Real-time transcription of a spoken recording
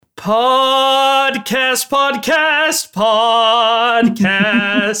Podcast.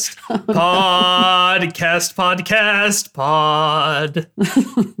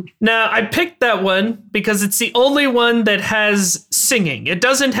 Now, I picked that one because it's the only one that has singing. It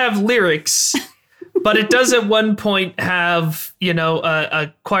doesn't have lyrics, but it does at one point have,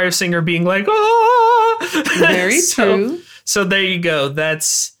 a choir singer being like, oh! Very true. So there you go.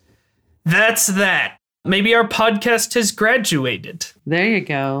 That's that. Maybe our podcast has graduated. There you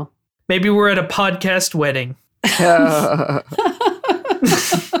go. Maybe we're at a podcast wedding.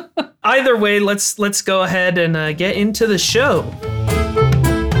 Either way, let's go ahead and get into the show.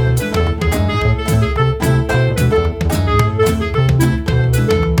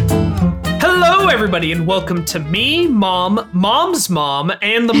 Hello, everybody, and welcome to Me, Mom, Mom's Mom,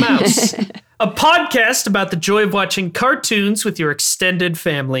 and the Mouse, a podcast about the joy of watching cartoons with your extended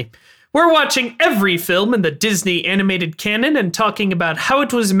family. We're watching every film in the Disney animated canon and talking about how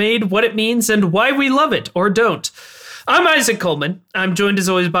it was made, what it means, and why we love it or don't. I'm Isaac Coleman. I'm joined as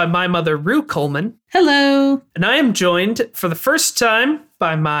always by my mother, Rue Coleman. Hello. And I am joined for the first time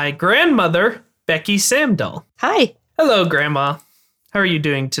by my grandmother, Becky Samdahl. Hi. Hello, Grandma. How are you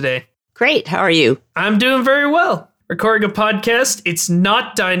doing today? Great. How are you? I'm doing very well. Recording a podcast. It's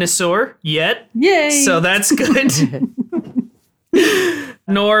not dinosaur yet. Yay. So that's good.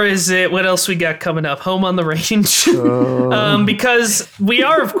 Nor is it, what else we got coming up? Home on the Range. Because we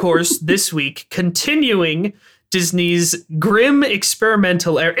are, of course, this week continuing Disney's grim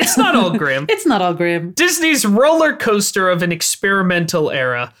experimental era. It's not all grim. It's not all grim. Disney's roller coaster of an experimental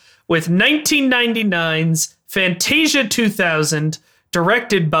era with 1999's Fantasia 2000,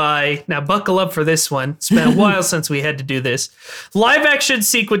 directed by, now buckle up for this one, it's been a while since we had to do this, live action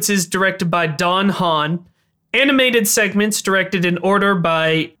sequences directed by Don Hahn, animated segments directed in order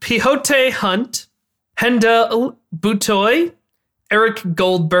by Pihotay Hunt, Henda Butoy, Eric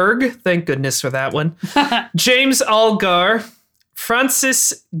Goldberg, thank goodness for that one, James Algar,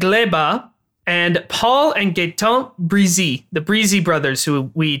 Francis Gleba, and Paul and Gaëtan Breezy, the Breezy brothers, who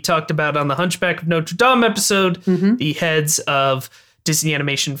we talked about on the Hunchback of Notre Dame episode, the heads of Disney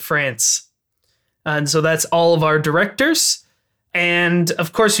Animation France. And so that's all of our directors. And,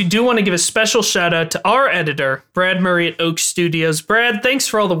 of course, we do want to give a special shout out to our editor, Brad Murray at Oak Studios. Brad, thanks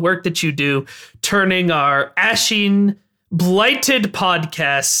for all the work that you do, turning our ashing, blighted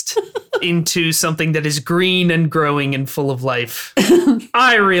podcast into something that is green and growing and full of life.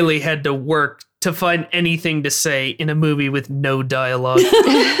 I really had to work to find anything to say in a movie with no dialogue.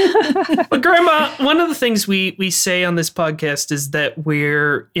 But Grandma, one of the things we say on this podcast is that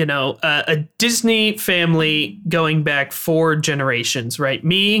we're, a Disney family going back 4 generations, right?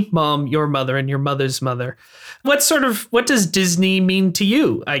 Me, Mom, your mother, and your mother's mother. What does Disney mean to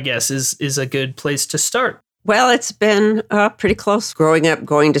you, I guess, is a good place to start. Well, it's been pretty close growing up,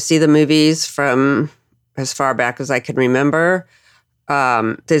 going to see the movies from as far back as I can remember.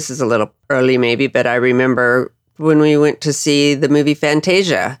 This is a little early maybe, but I remember when we went to see the movie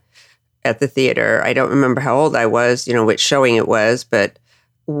Fantasia at the theater. I don't remember how old I was, which showing it was, but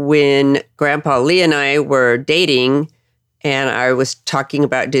when Grandpa Lee and I were dating and I was talking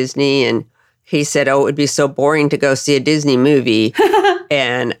about Disney and he said, oh, it would be so boring to go see a Disney movie.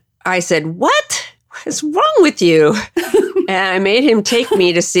 And I said, what is wrong with you? And I made him take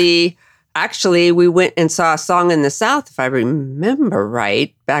me to see. Actually, we went and saw A Song in the South, if I remember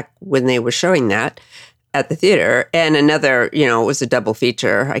right, back when they were showing that at the theater. And another, it was a double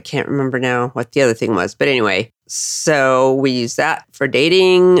feature. I can't remember now what the other thing was. But anyway, so we used that for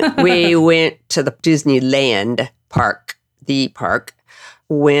dating. We went to the Disneyland park, the park,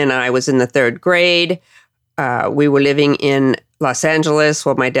 when I was in the 3rd grade. We were living in Los Angeles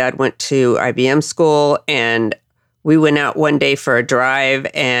while my dad went to IBM school. And we went out one day for a drive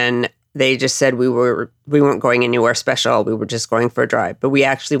and they just said we weren't going anywhere special. We were just going for a drive. But we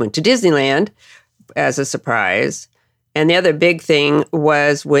actually went to Disneyland as a surprise. And the other big thing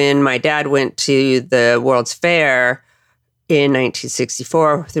was when my dad went to the World's Fair in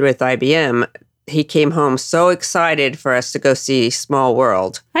 1964 with IBM, he came home so excited for us to go see Small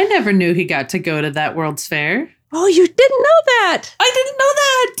World. I never knew he got to go to that World's Fair. Oh, you didn't know that? I didn't know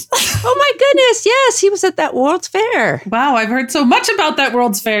that. Oh, my goodness. Yes, he was at that World's Fair. Wow, I've heard so much about that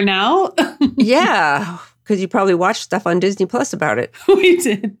World's Fair now. Yeah, because you probably watched stuff on Disney Plus about it. We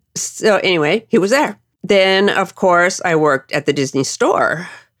did. So anyway, he was there. Then, of course, I worked at the Disney store.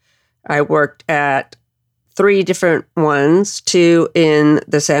 I worked at 3 different ones, 2 in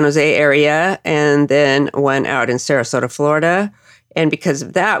the San Jose area, and then 1 out in Sarasota, Florida. And because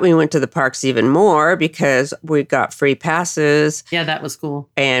of that, we went to the parks even more because we got free passes. Yeah, that was cool.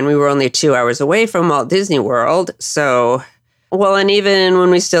 And we were only 2 hours away from Walt Disney World. So Well, and even when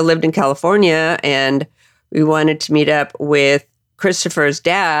we still lived in California and we wanted to meet up with Christopher's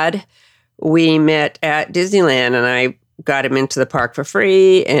dad, we met at Disneyland and I got him into the park for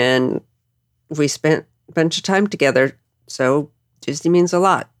free and we spent a bunch of time together. So Disney means a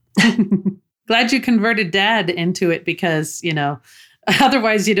lot. Glad you converted Dad into it because,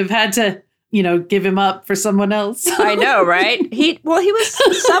 otherwise you'd have had to, give him up for someone else. I know, right? He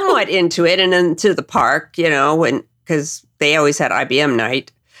was somewhat into it and into the park, because they always had IBM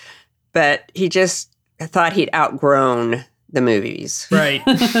night, but he just thought he'd outgrown the movies. Right.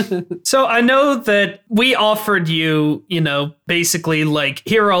 So I know that we offered you, basically like,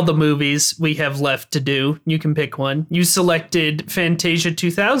 here are all the movies we have left to do. You can pick one. You selected Fantasia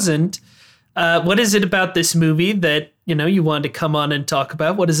 2000. What is it about this movie that, you wanted to come on and talk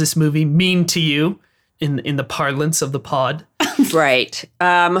about? What does this movie mean to you in the parlance of the pod? Right.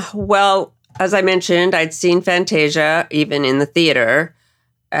 Well, as I mentioned, I'd seen Fantasia even in the theater,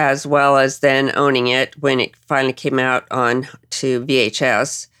 as well as then owning it when it finally came out on to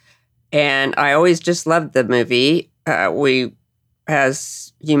VHS. And I always just loved the movie. We,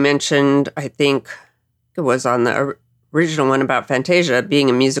 as you mentioned, I think it was on the original one about Fantasia, being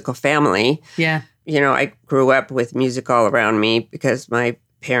a musical family. Yeah. I grew up with music all around me because my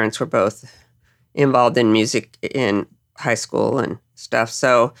parents were both involved in music in high school and stuff.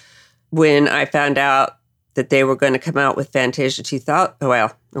 So when I found out that they were going to come out with Fantasia 2000,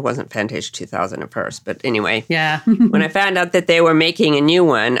 well, it wasn't Fantasia 2000 at first, but anyway. Yeah. When I found out that they were making a new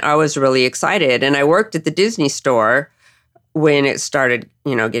one, I was really excited. And I worked at the Disney store when it started,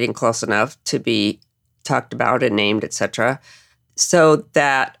 getting close enough to be talked about and named, etc., so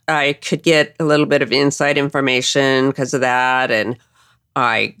that I could get a little bit of inside information because of that. And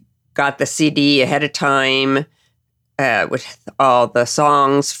I got the CD ahead of time with all the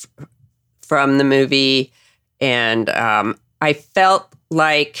songs from the movie. And I felt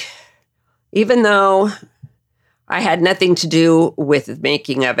like, even though I had nothing to do with the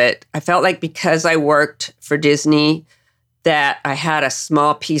making of it, I felt like because I worked for Disney, that I had a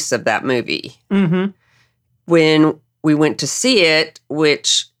small piece of that movie. Mm-hmm. When we went to see it,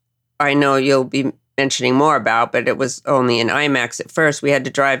 which I know you'll be mentioning more about, but it was only in IMAX at first. We had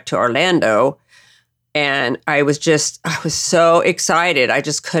to drive to Orlando, and I was so excited. I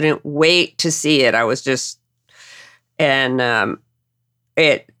just couldn't wait to see it.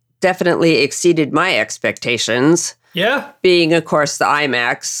 It definitely exceeded my expectations. Yeah. Being, of course, the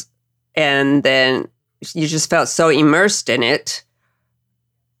IMAX, and then you just felt so immersed in it.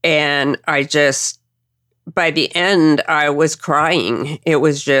 And by the end, I was crying. It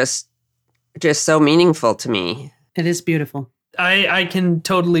was just so meaningful to me. It is beautiful. I can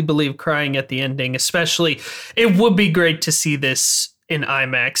totally believe crying at the ending, especially. It would be great to see this in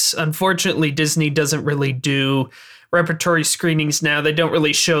IMAX. Unfortunately, Disney doesn't really do repertory screenings now. They don't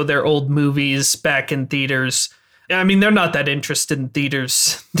really show their old movies back in theaters. I mean, they're not that interested in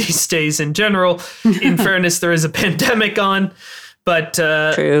theaters these days in general. In fairness, there is a pandemic on. But,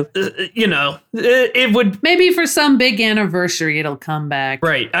 True. It would... Maybe for some big anniversary, it'll come back.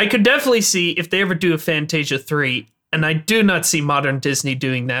 Right. I could definitely see if they ever do a Fantasia 3, and I do not see modern Disney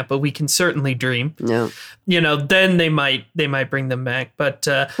doing that, but we can certainly dream. No. Then they might bring them back. But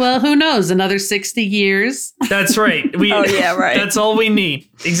well, who knows? Another 60 years. That's right. Oh, yeah, right. That's all we need.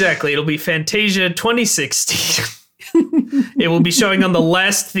 Exactly. It'll be Fantasia 2016. It will be showing on the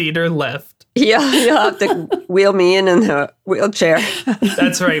last theater left. Yeah, you'll have to wheel me in the wheelchair.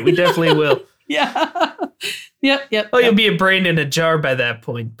 That's right. We definitely will. Yeah. Yep. Oh, you'll be a brain in a jar by that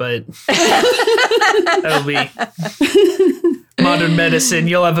point, but that'll be modern medicine.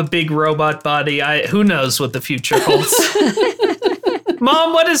 You'll have a big robot body. Who knows what the future holds?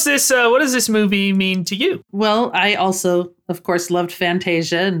 Mom, what does this movie mean to you? Well, I also, of course, loved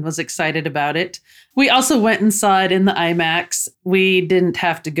Fantasia and was excited about it. We also went and saw it in the IMAX. We didn't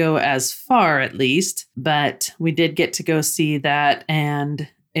have to go as far, at least, but we did get to go see that, and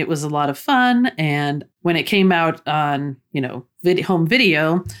it was a lot of fun. And when it came out on, home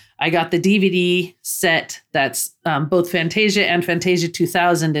video, I got the DVD set that's both Fantasia and Fantasia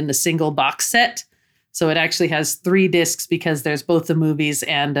 2000 in a single box set. So it actually has 3 discs because there's both the movies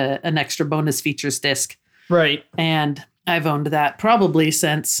and an extra bonus features disc. Right. And I've owned that probably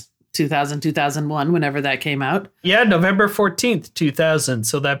since 2001, whenever that came out. Yeah, November 14th, 2000.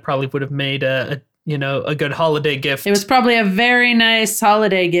 So that probably would have made a good holiday gift. It was probably a very nice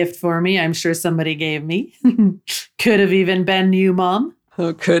holiday gift for me. I'm sure somebody gave me. Could have even been you, Mom.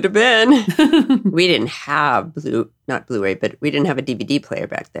 Oh, could have been. We didn't have not Blu-ray, but we didn't have a DVD player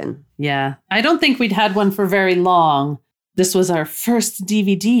back then. Yeah. I don't think we'd had one for very long. This was our first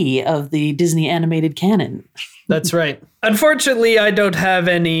DVD of the Disney animated canon. That's right. Unfortunately, I don't have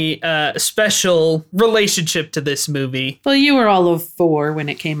any special relationship to this movie. Well, you were all of 4 when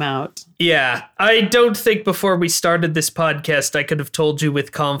it came out. Yeah, I don't think before we started this podcast I could have told you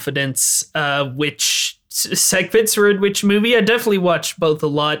with confidence which segments were in which movie. I definitely watched both a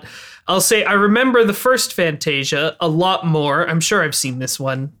lot. I'll say I remember the first Fantasia a lot more. I'm sure I've seen this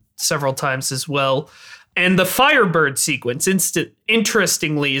one several times as well. And the Firebird sequence,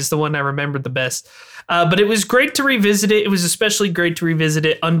 interestingly, is the one I remember the best. But it was great to revisit it. It was especially great to revisit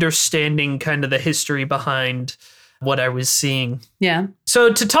it, understanding kind of the history behind what I was seeing. Yeah.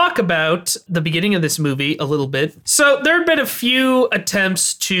 So to talk about the beginning of this movie a little bit. So there have been a few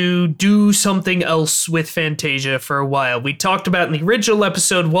attempts to do something else with Fantasia for a while. We talked about in the original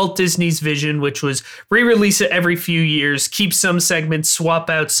episode Walt Disney's vision, which was re-release it every few years, keep some segments, swap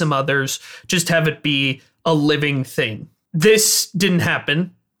out some others, just have it be a living thing. This didn't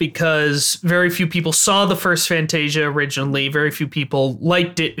happen because very few people saw the first Fantasia originally. Very few people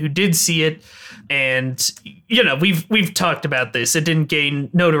liked it who did see it. And, you know, we've talked about this. It didn't gain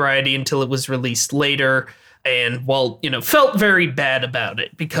notoriety until it was released later. And Walt, you know, felt very bad about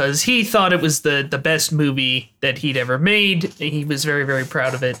it because he thought it was the best movie that he'd ever made. He was very, very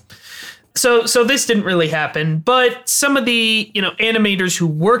proud of it. So this didn't really happen, but some of the, you know, animators who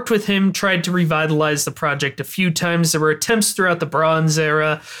worked with him tried to revitalize the project a few times. There were attempts throughout the Bronze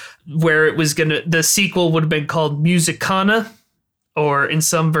era where it was the sequel would have been called Musicana, or in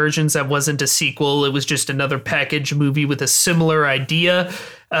some versions that wasn't a sequel. It was just another package movie with a similar idea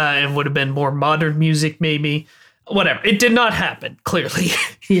and would have been more modern music, maybe. Whatever. It did not happen, clearly.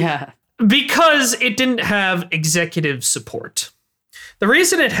 Yeah. Because it didn't have executive support. The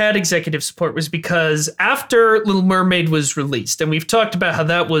reason it had executive support was because after Little Mermaid was released, and we've talked about how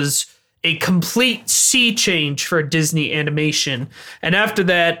that was a complete sea change for Disney animation. And after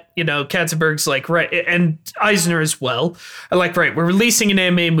that, you know, Katzenberg's like, right, and Eisner as well, are like, right, we're releasing an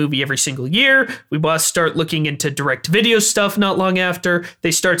anime movie every single year. We want to start looking into direct video stuff not long after. They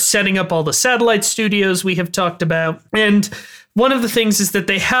start setting up all the satellite studios we have talked about. And one of the things is that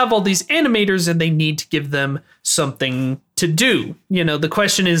they have all these animators and they need to give them something to do. You know, the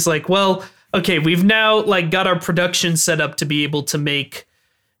question is like, well, okay, we've now like got our production set up to be able to make,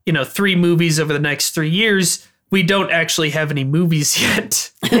 you know, 3 movies over the next 3 years. We don't actually have any movies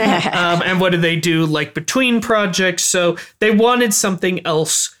yet. And what do they do like between projects? So they wanted something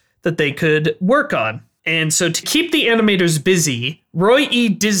else that they could work on. And so to keep the animators busy, Roy E.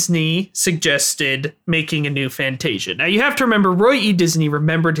 Disney suggested making a new Fantasia. Now you have to remember, Roy E. Disney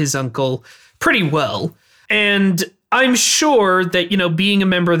remembered his uncle pretty well. And I'm sure that, you know, being a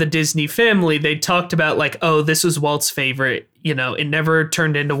member of the Disney family, they talked about like, oh, this was Walt's favorite. You know, it never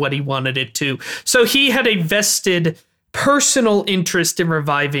turned into what he wanted it to. So he had a vested personal interest in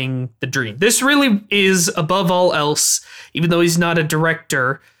reviving the dream. This really is, above all else, even though he's not a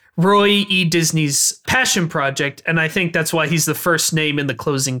director, Roy E. Disney's passion project. And I think that's why he's the first name in the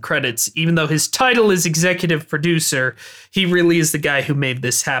closing credits. Even though his title is executive producer, he really is the guy who made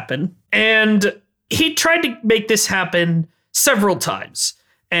this happen. And he tried to make this happen several times.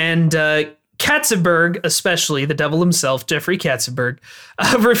 And Katzenberg, especially the devil himself, Jeffrey Katzenberg,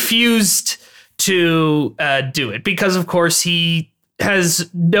 refused to do it because, of course, he has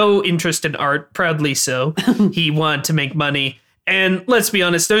no interest in art, proudly so. He wanted to make money. And let's be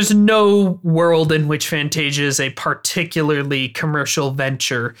honest, there's no world in which Fantasia is a particularly commercial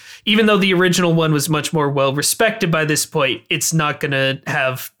venture. Even though the original one was much more well respected by this point, it's not going to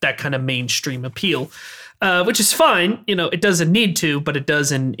have that kind of mainstream appeal, which is fine. You know, it doesn't need to, but it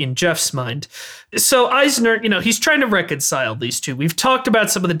does in Jeff's mind. So Eisner, you know, he's trying to reconcile these two. We've talked about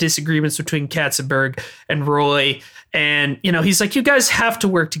some of the disagreements between Katzenberg and Roy. And, you know, he's like, you guys have to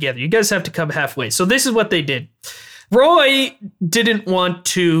work together. You guys have to come halfway. So this is what they did. Roy didn't want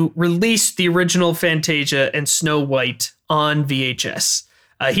to release the original Fantasia and Snow White on VHS.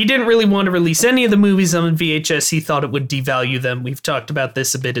 He didn't really want to release any of the movies on VHS. He thought it would devalue them. We've talked about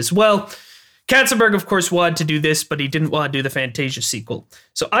this a bit as well. Katzenberg, of course, wanted to do this, but he didn't want to do the Fantasia sequel.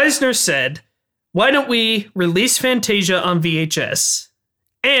 So Eisner said, why don't we release Fantasia on VHS,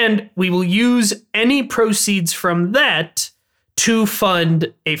 and we will use any proceeds from that to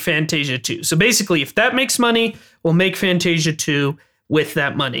fund a Fantasia 2. So basically, if that makes money, we'll make Fantasia 2 with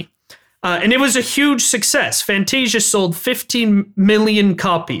that money. And it was a huge success. Fantasia sold 15 million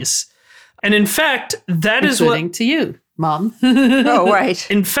copies. And in fact, that is what... Including to you, Mom. Oh,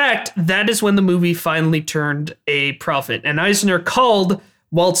 right. In fact, that is when the movie finally turned a profit. And Eisner called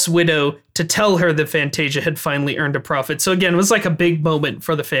Walt's widow to tell her that Fantasia had finally earned a profit. So again, it was like a big moment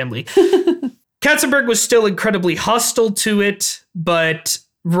for the family. Katzenberg was still incredibly hostile to it, but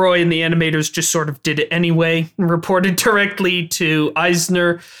Roy and the animators just sort of did it anyway and reported directly to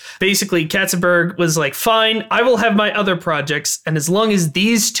Eisner. Basically, Katzenberg was like, fine, I will have my other projects, and as long as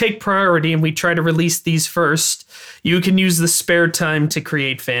these take priority and we try to release these first, you can use the spare time to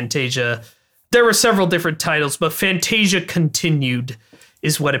create Fantasia. There were several different titles, but Fantasia Continued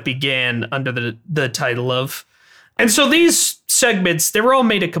is what it began under the title of. And so these segments, they were all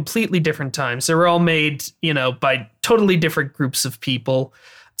made at completely different times. They were all made, by totally different groups of people.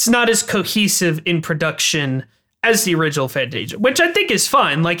 It's not as cohesive in production as the original Fantasia, which I think is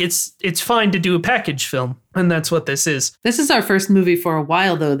fine. Like, it's fine to do a package film, and that's what this is. This is our first movie for a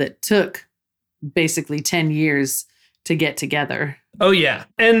while, though, that took basically 10 years to get together. Oh, yeah.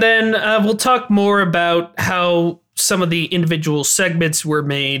 And then we'll talk more about how some of the individual segments were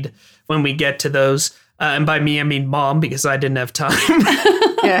made when we get to those. And by me, I mean Mom, because I didn't have time.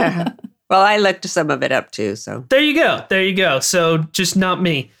 Yeah. Well, I looked some of it up too, so. There you go. So just not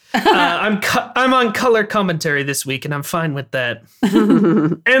me. I'm on color commentary this week, and I'm fine with that.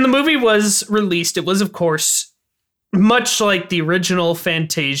 And the movie was released. It was, of course, much like the original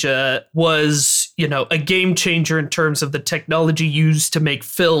Fantasia, was, a game changer in terms of the technology used to make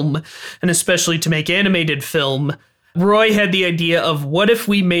film, and especially to make animated film. Roy had the idea of, what if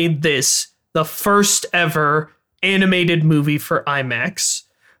we made this the first ever animated movie for IMAX,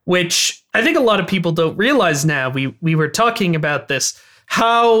 which I think a lot of people don't realize now. We were talking about this,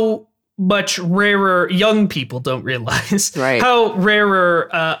 how much rarer, young people don't realize, right, how rarer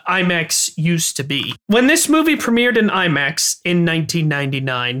IMAX used to be. When this movie premiered in IMAX in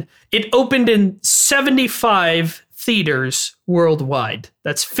 1999, it opened in 75 theaters worldwide.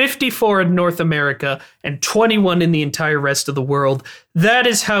 That's 54 in North America and 21 in the entire rest of the world. That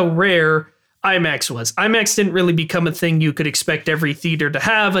is how rare IMAX was. IMAX didn't really become a thing you could expect every theater to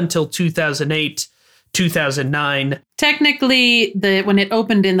have until 2008, 2009. Technically, when it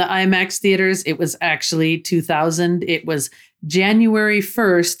opened in the IMAX theaters, it was actually 2000. It was January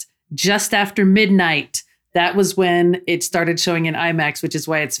 1st, just after midnight. That was when it started showing in IMAX, which is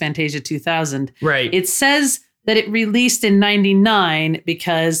why it's Fantasia 2000. Right. It says that it released in 99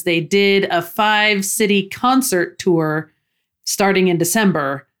 because they did a 5-city concert tour starting in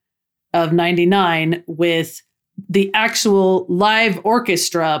December of 99 with the actual live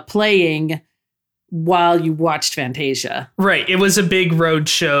orchestra playing while you watched Fantasia. Right. It was a big road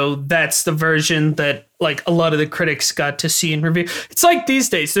show. That's the version that like a lot of the critics got to see and review. It's like these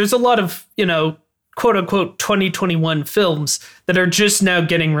days, there's a lot of, quote unquote 2021 films that are just now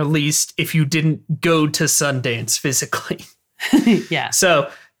getting released if you didn't go to Sundance physically. Yeah. So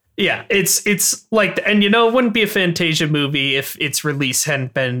yeah, it's like, and it wouldn't be a Fantasia movie if its release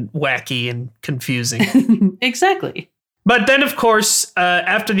hadn't been wacky and confusing. Exactly. But then, of course,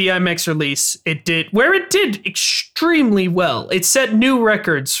 after the IMAX release, it did extremely well. It set new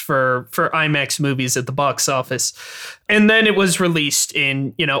records for IMAX movies at the box office. And then it was released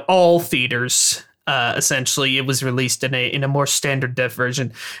in, all theaters. Essentially, it was released in a more standard def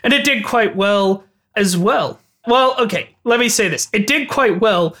version. And it did quite well as well. Well, okay, let me say this. It did quite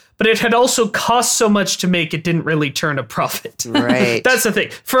well, but it had also cost so much to make it didn't really turn a profit. Right. That's the thing.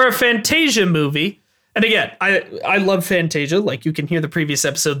 For a Fantasia movie, and again, I love Fantasia. Like you can hear the previous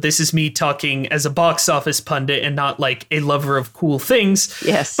episode. This is me talking as a box office pundit and not like a lover of cool things.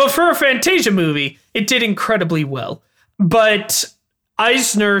 Yes. But for a Fantasia movie, it did incredibly well. But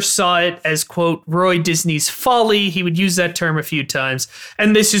Eisner saw it as, quote, Roy Disney's folly. He would use that term a few times.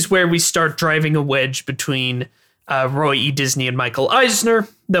 And this is where we start driving a wedge between Roy E. Disney and Michael Eisner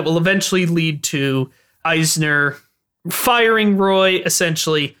that will eventually lead to Eisner firing Roy,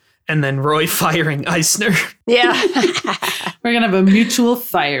 essentially, and then Roy firing Eisner. Yeah. We're going to have a mutual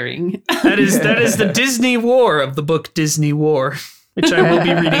firing. That is the Disney War of the book Disney War, which I will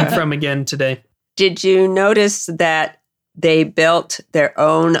be reading from again today. Did you notice that they built their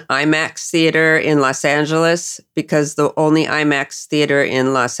own IMAX theater in Los Angeles because the only IMAX theater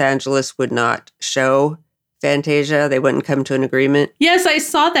in Los Angeles would not show Fantasia? They wouldn't come to an agreement. Yes, I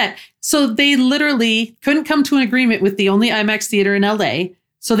saw that. So they literally couldn't come to an agreement with the only IMAX theater in LA.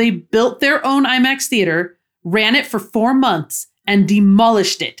 So they built their own IMAX theater, ran it for 4 months, and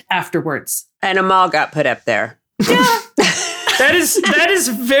demolished it afterwards. And a mall got put up there. Yeah. That is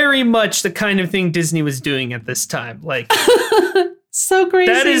very much the kind of thing Disney was doing at this time. Like, so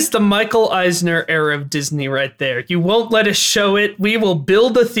crazy. that is the Michael Eisner era of Disney right there. You won't let us show it. We will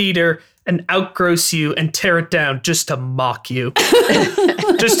build a theater and outgross you and tear it down just to mock you.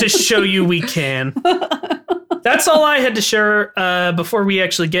 Just to show you we can. That's all I had to share before we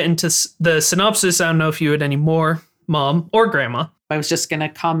actually get into the synopsis. I don't know if you had any more, Mom or Grandma. I was just going to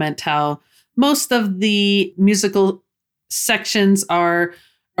comment how most of the musical sections are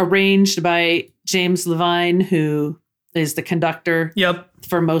arranged by James Levine, who is the conductor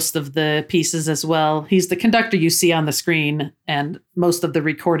for most of the pieces as well. He's the conductor you see on the screen, and most of the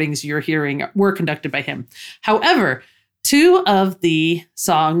recordings you're hearing were conducted by him. However, 2 of the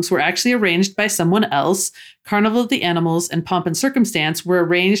songs were actually arranged by someone else. Carnival of the Animals and Pomp and Circumstance were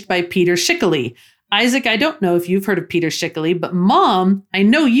arranged by Peter Schickele. Isaac, I don't know if you've heard of Peter Schickele, but Mom, I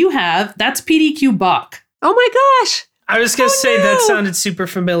know you have. That's PDQ Bach. Oh my gosh. I was going to say that sounded super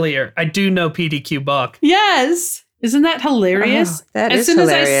familiar. I do know PDQ Bach. Yes. Isn't that hilarious? Oh, that as is soon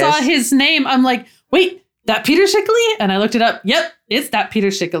hilarious. as I saw his name, I'm like, wait, that Peter Schickele? And I looked it up. Yep, it's that Peter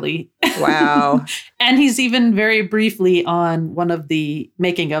Schickele. Wow. And he's even very briefly on one of the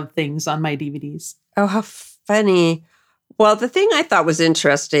making of things on my DVDs. Oh, how funny. Well, the thing I thought was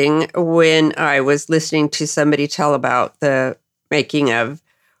interesting when I was listening to somebody tell about the making of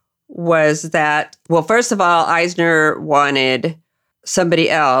was that, well, first of all, Eisner wanted somebody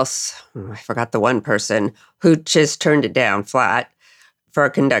else, I forgot the one person, who just turned it down flat for a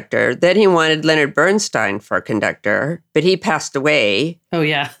conductor. Then he wanted Leonard Bernstein for a conductor, but he passed away. Oh,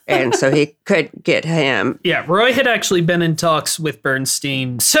 yeah. And so he couldn't get him. Yeah, Roy had actually been in talks with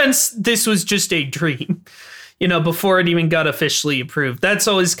Bernstein since this was just a dream, before it even got officially approved. That's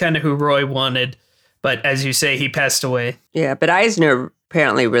always kind of who Roy wanted. But as you say, he passed away. Yeah, but Eisner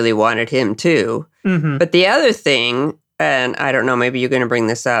apparently really wanted him too. Mm-hmm. But the other thing, and I don't know, maybe you're going to bring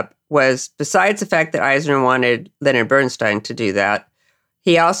this up, was besides the fact that Eisner wanted Leonard Bernstein to do that,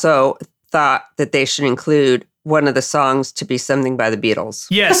 he also thought that they should include one of the songs to be something by the Beatles.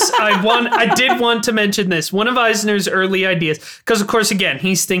 Yes, I did want to mention this. One of Eisner's early ideas, because of course, again,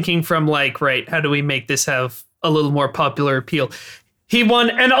 he's thinking from right, how do we make this have a little more popular appeal?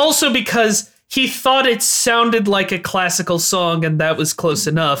 And also because he thought it sounded like a classical song and that was close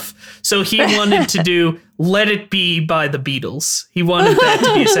enough. So he wanted to do Let It Be by the Beatles. He wanted that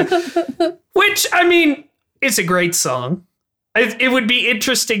to be a song. Which, I mean, it's a great song. It would be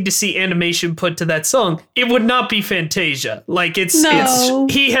interesting to see animation put to that song. It would not be Fantasia.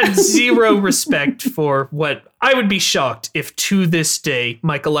 He had zero respect for what I would be shocked if to this day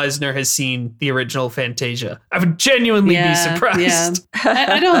Michael Eisner has seen the original Fantasia. I would genuinely be surprised. Yeah.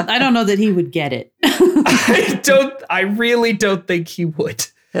 I don't know that he would get it. I really don't think he would.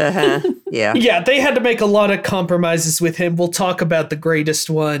 Uh-huh. Yeah. Yeah, they had to make a lot of compromises with him. We'll talk about the greatest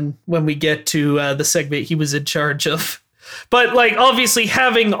one when we get to the segment he was in charge of. But obviously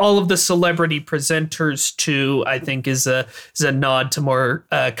having all of the celebrity presenters too, I think is a nod to more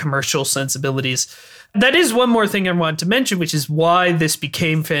commercial sensibilities. That is one more thing I want to mention, which is why this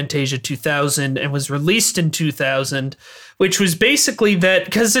became Fantasia 2000 and was released in 2000, which was basically that,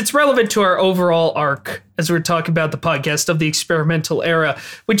 because it's relevant to our overall arc, as we're talking about the podcast, of the experimental era,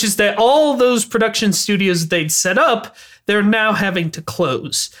 which is that all those production studios they'd set up, they're now having to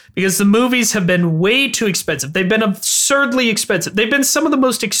close because the movies have been way too expensive. They've been absurdly expensive. They've been some of the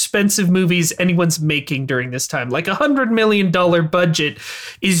most expensive movies anyone's making during this time. Like $100 million budget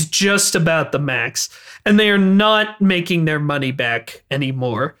is just about the max, and they are not making their money back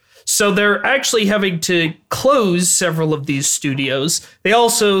anymore. So they're actually having to close several of these studios. They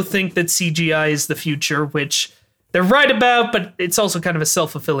also think that CGI is the future, which they're right about, but it's also kind of a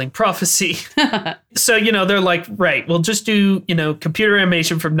self-fulfilling prophecy. So, they're like, right, we'll just do, computer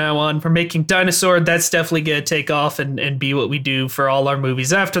animation from now on. We're making Dinosaur. That's definitely going to take off and be what we do for all our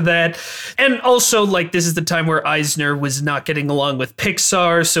movies after that. And also, this is the time where Eisner was not getting along with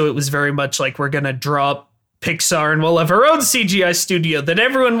Pixar. So it was very much like, we're going to drop Pixar and we'll have our own CGI studio that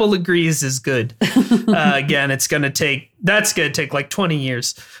everyone will agree is as good. Again, that's going to take 20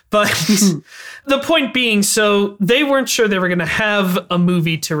 years. But the point being, so they weren't sure they were going to have a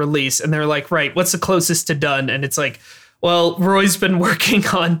movie to release. And they're like, right, what's the closest to done? And it's like, well, Roy's been working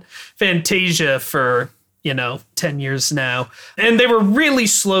on Fantasia for 10 years now. And they were really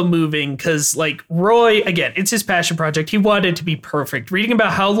slow moving because Roy, again, it's his passion project. He wanted it to be perfect. Reading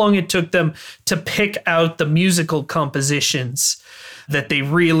about how long it took them to pick out the musical compositions that they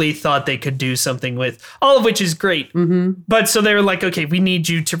really thought they could do something with, all of which is great. Mm-hmm. But so they were like, okay, we need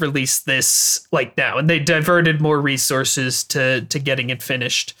you to release this now. And they diverted more resources to getting it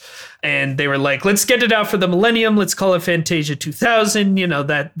finished. And they were like, let's get it out for the millennium. Let's call it Fantasia 2000.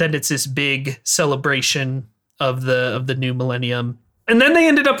 That it's this big celebration of the new millennium. And then they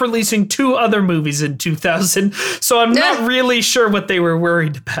ended up releasing 2 other movies in 2000. So I'm not really sure what they were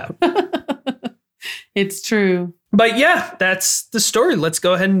worried about. It's true. But yeah, that's the story. Let's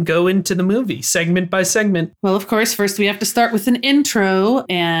go ahead and go into the movie segment by segment. Well, of course, first we have to start with an intro,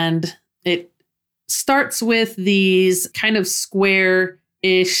 and it starts with these kind of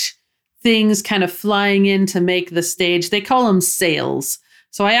square-ish things kind of flying in to make the stage. They call them sails.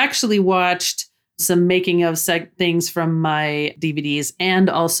 So I actually watched some making of things from my DVDs and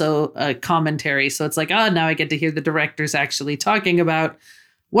also a commentary. So it's like, now I get to hear the directors actually talking about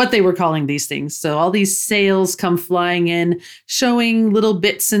what they were calling these things. So all these sails come flying in, showing little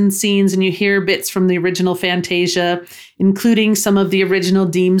bits and scenes, and you hear bits from the original Fantasia, including some of the original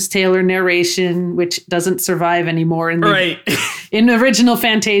Deems Taylor narration, which doesn't survive anymore in the in original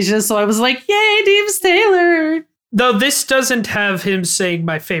Fantasia. So I was like, yay, Deems Taylor. Though this doesn't have him saying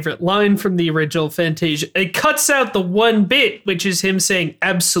my favorite line from the original Fantasia. It cuts out the one bit, which is him saying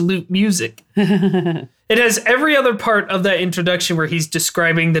absolute music. It has every other part of that introduction where he's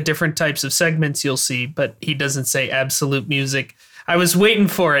describing the different types of segments you'll see, but he doesn't say absolute music. I was waiting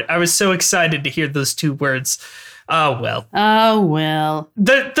for it. I was so excited to hear those two words. Oh, well. Oh, well.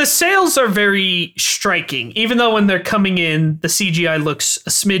 The sails are very striking, even though when they're coming in, the CGI looks a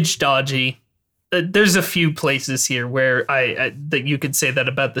smidge dodgy. There's a few places here where that you could say that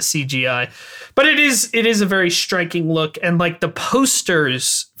about the CGI, but it is a very striking look. And like the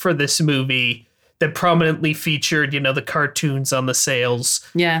posters for this movie that prominently featured, the cartoons on the sails.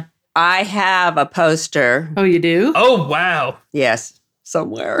 Yeah. I have a poster. Oh, you do? Oh, wow. Yes,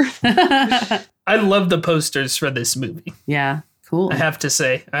 somewhere. I love the posters for this movie. Yeah, cool. I have to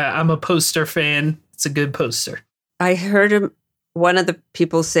say, I'm a poster fan. It's a good poster. I heard one of the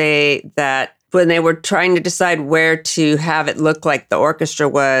people say that when they were trying to decide where to have it look like the orchestra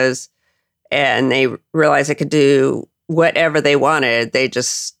was, and they realized they could do whatever they wanted, they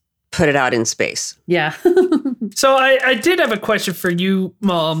just put it out in space. Yeah. So I did have a question for you,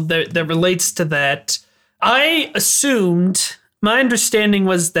 Mom, that relates to that. I assumed, my understanding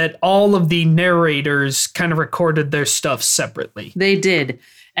was that all of the narrators kind of recorded their stuff separately. They did.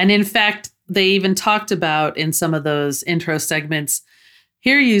 And in fact, they even talked about in some of those intro segments,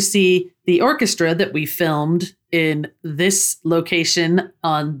 here you see the orchestra that we filmed in this location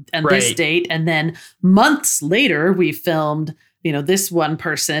on this date. And then months later, we filmed, this one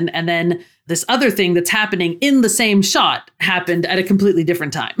person. And then this other thing that's happening in the same shot happened at a completely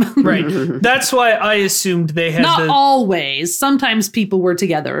different time. Right. That's why I assumed they had Not always. Sometimes people were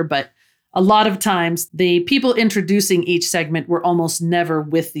together, but a lot of times the people introducing each segment were almost never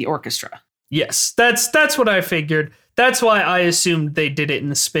with the orchestra. Yes, that's what I figured. That's why I assumed they did it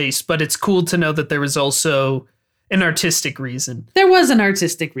in space, but it's cool to know that there was also an artistic reason. There was an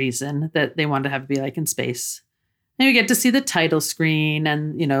artistic reason that they wanted to have it be like in space. And we get to see the title screen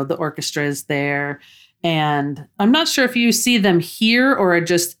and, the orchestra is there. And I'm not sure if you see them here or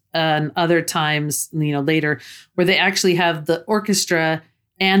just other times, later, where they actually have the orchestra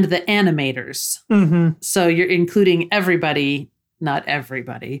and the animators. Mm-hmm. So you're including everybody. Not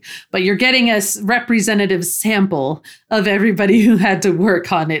everybody, but you're getting a representative sample of everybody who had to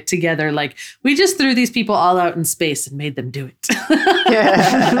work on it together. Like, we just threw these people all out in space and made them do it.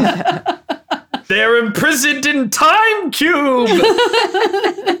 They're imprisoned in Time Cube.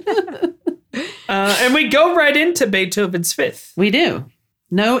 And we go right into Beethoven's Fifth. We do.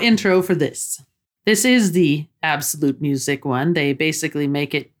 No intro for this. This is the absolute music one. They basically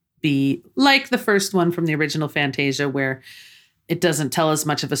make it be like the first one from the original Fantasia, where it doesn't tell as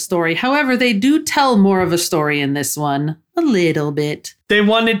much of a story. However, they do tell more of a story in this one, a little bit. They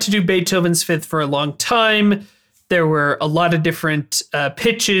wanted to do Beethoven's Fifth for a long time. There were a lot of different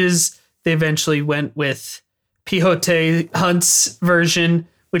pitches. They eventually went with Pihotay Hunt's version,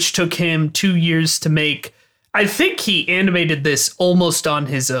 which took him 2 years to make. I think he animated this almost on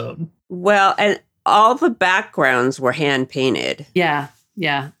his own. Well, and all the backgrounds were hand painted. Yeah.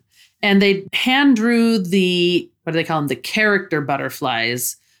 And they hand drew what do they call them? The character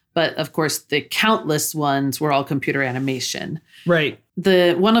butterflies. But of course, the countless ones were all computer animation. Right.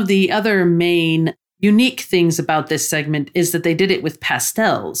 One of the other main unique things about this segment is that they did it with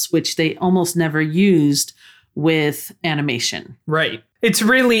pastels, which they almost never used with animation. Right. It's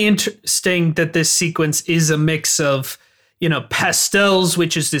really interesting that this sequence is a mix of, pastels,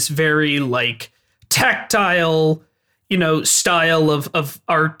 which is this very tactile, style of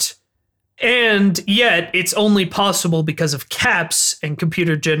art. And yet it's only possible because of caps and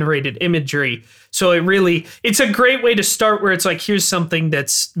computer generated imagery. So it's a great way to start where it's like, here's something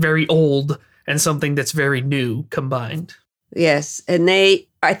that's very old and something that's very new combined. Yes. And I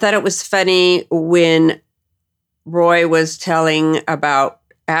thought it was funny when Roy was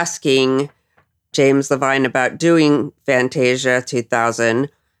asking James Levine about doing Fantasia 2000.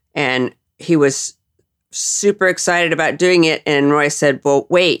 And he was super excited about doing it. And Roy said, well,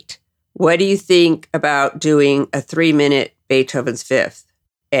 wait. What do you think about doing a 3-minute Beethoven's Fifth?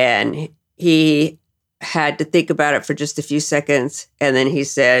 And he had to think about it for just a few seconds. And then he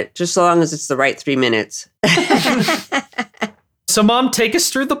said, just so long as it's the right 3 minutes. So, Mom, take us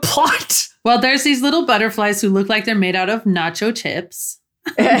through the plot. Well, there's these little butterflies who look like they're made out of nacho chips.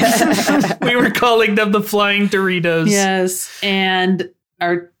 We were calling them the flying Doritos. Yes. And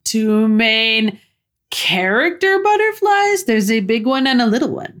our two main character butterflies, there's a big one and a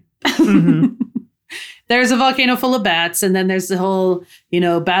little one. Mm-hmm. There's a volcano full of bats, and then there's the whole,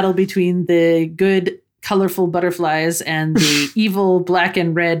 battle between the good, colorful butterflies and the evil black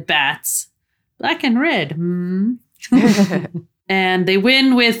and red bats. Black and red. And they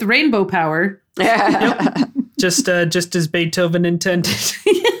win with rainbow power. Yep. Just as Beethoven intended.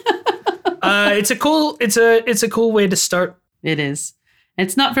 It's a cool way to start. It is.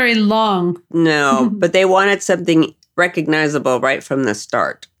 It's not very long. No, but they wanted something recognizable right from the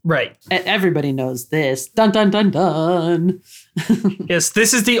start. Right. Everybody knows this. Dun, dun, dun, dun. Yes,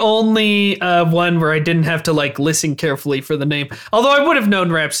 this is the only one where I didn't have to listen carefully for the name. Although I would have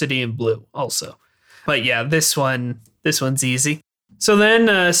known Rhapsody in Blue also. But yeah, this one's easy. So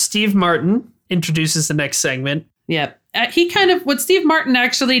then Steve Martin introduces the next segment. Yep. What Steve Martin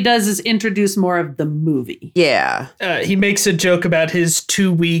actually does is introduce more of the movie. Yeah. He makes a joke about his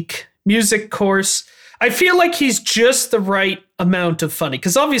 2-week music course. I feel like he's just the right amount of funny.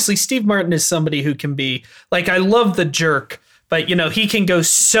 Because obviously Steve Martin is somebody who can be, I love The Jerk, but, he can go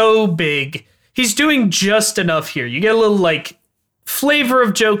so big. He's doing just enough here. You get a little, flavor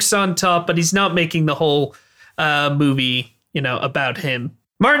of jokes on top, but he's not making the whole movie, about him.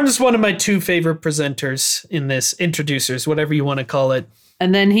 Martin's one of my 2 favorite presenters in this, introducers, whatever you want to call it.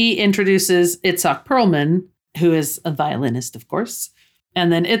 And then he introduces Itzhak Perlman, who is a violinist, of course.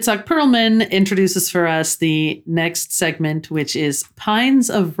 And then Itzhak Perlman introduces for us the next segment, which is Pines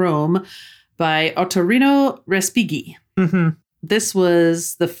of Rome by Ottorino Respighi. Mm-hmm. This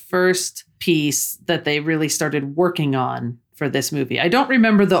was the first piece that they really started working on for this movie. I don't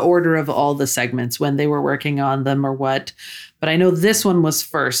remember the order of all the segments when they were working on them or what, but I know this one was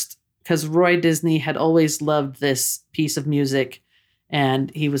first because Roy Disney had always loved this piece of music.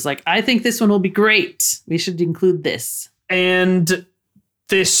 And he was like, I think this one will be great. We should include this. And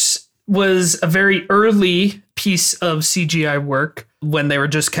this was a very early piece of CGI work when they were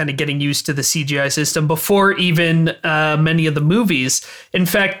just kind of getting used to the CGI system before even many of the movies. In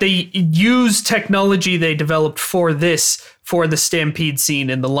fact, they used technology they developed for the stampede scene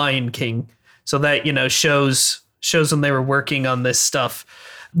in The Lion King. So that, shows when they were working on this stuff.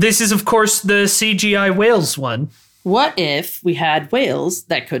 This is, of course, the CGI whales one. What if we had whales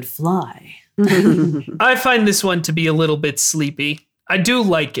that could fly? I find this one to be a little bit sleepy. I do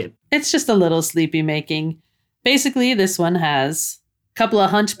like it. It's just a little sleepy making. Basically, this one has a couple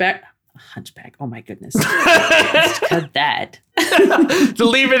of hunchback. Oh my goodness. Cut that.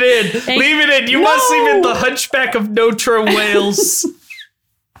 Leave it in. Leave it in. You must leave in the hunchback of Notre Wales.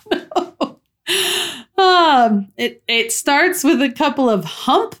 No. It starts with a couple of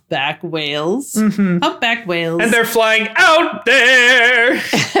humpback whales. Mm-hmm. Humpback whales. And they're flying out there.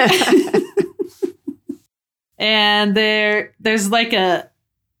 And there's a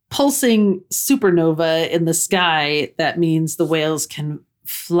pulsing supernova in the sky that means the whales can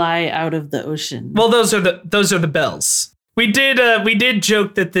fly out of the ocean. Well, those are the bells. We did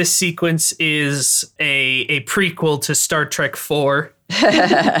joke that this sequence is a prequel to Star Trek 4.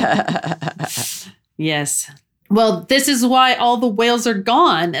 Yes. Well, this is why all the whales are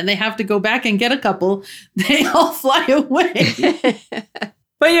gone and they have to go back and get a couple. They all fly away.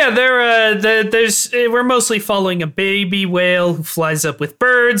 But yeah, we're mostly following a baby whale who flies up with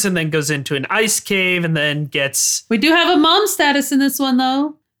birds and then goes into an ice cave and then gets... We do have a mom status in this one,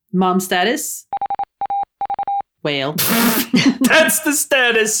 though. Mom status. Whale. That's the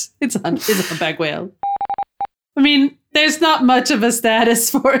status. It's a humpback whale. I mean, there's not much of a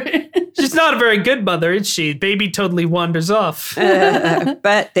status for it. She's not a very good mother, is she? Baby totally wanders off.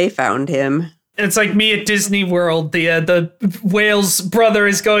 But they found him. It's like me at Disney World. The whale's brother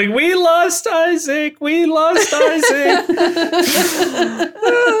is going, "We lost Isaac. We lost Isaac."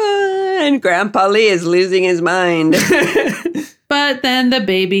 And Grandpa Lee is losing his mind. But then the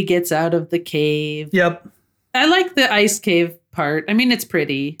baby gets out of the cave. Yep. I like the ice cave part. I mean, it's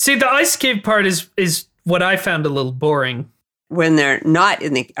pretty. See, the ice cave part is what I found a little boring. When they're not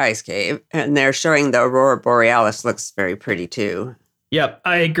in the ice cave and they're showing the Aurora Borealis, looks very pretty too. Yep,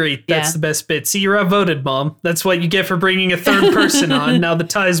 I agree. That's the best bit. See, you're outvoted, Mom. That's what you get for bringing a third person on. Now the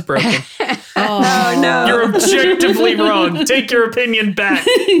tie's broken. Oh, no. You're objectively wrong. Take your opinion back.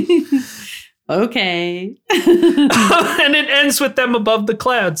 Okay. And it ends with them above the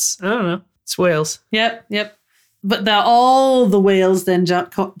clouds. I don't know. It's whales. Yep. But all the whales then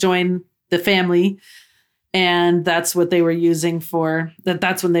join the family And that's what they were using for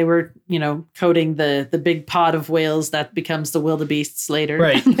that's when they were, coating the big pod of whales that becomes the wildebeests later.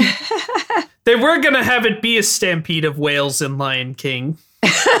 Right. They were going to have it be a stampede of whales in Lion King.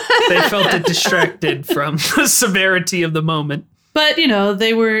 They felt it distracted from the severity of the moment. But,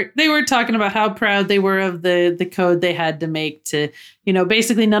 they were talking about how proud they were of the code they had to make to,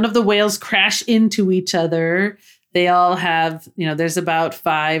 basically none of the whales crash into each other. They all have, there's about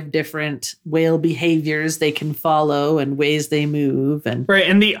 5 different whale behaviors they can follow and ways they move. And right.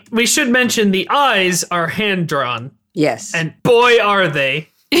 And we should mention the eyes are hand-drawn. Yes. And boy, are they.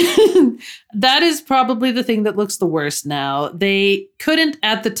 That is probably the thing that looks the worst now. They couldn't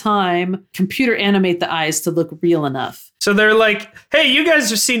at the time computer animate the eyes to look real enough. So they're like, hey, you guys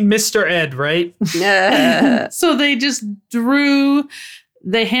have seen Mr. Ed, right? So they just hand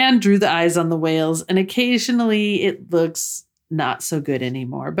drew the eyes on the whales, and occasionally it looks not so good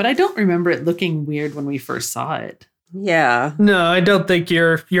anymore. But I don't remember it looking weird when we first saw it. Yeah. No, I don't think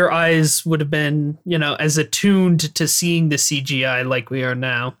your eyes would have been, as attuned to seeing the CGI like we are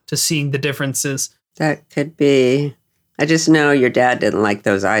now, to seeing the differences. That could be. I just know your dad didn't like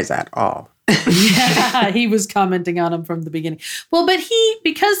those eyes at all. Yeah, he was commenting on them from the beginning. Well, but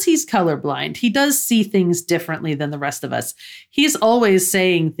because he's colorblind, he does see things differently than the rest of us. He's always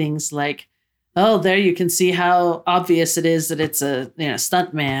saying things like, oh, there you can see how obvious it is that it's a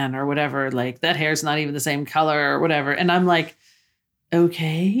stunt man or whatever. Like that hair's not even the same color or whatever. And I'm like,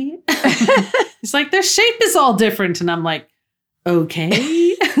 okay. He's like, their shape is all different. And I'm like,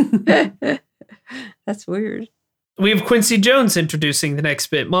 okay. That's weird. We have Quincy Jones introducing the next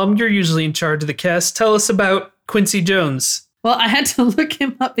bit. Mom, you're usually in charge of the cast. Tell us about Quincy Jones. Well, I had to look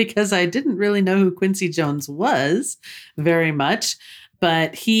him up because I didn't really know who Quincy Jones was very much.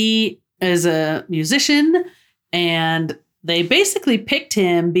 But he is a musician, and they basically picked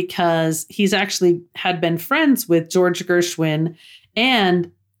him because he's actually had been friends with George Gershwin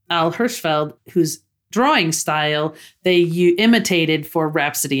and Al Hirschfeld, whose drawing style they imitated for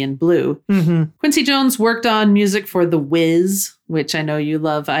Rhapsody in Blue. Mm-hmm. Quincy Jones worked on music for The Wiz, which I know you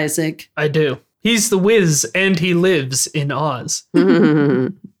love, Isaac. I do. He's the Wiz, and he lives in Oz. I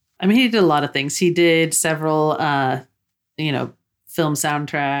mean, he did a lot of things. He did several, film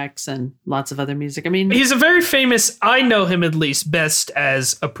soundtracks and lots of other music. I mean, he's a very famous, I know him at least best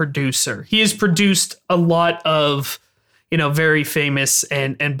as a producer. He has produced a lot of, very famous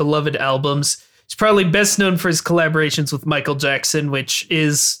and beloved albums. He's probably best known for his collaborations with Michael Jackson, which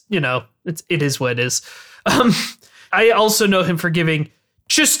is, it is what it is. I also know him for giving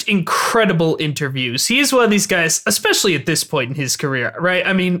just incredible interviews. He is one of these guys, especially at this point in his career, right?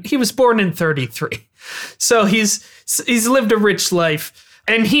 I mean, he was born in 1933. So he's lived a rich life.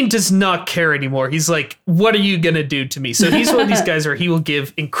 And he does not care anymore. He's like, what are you going to do to me? So he's one of these guys where he will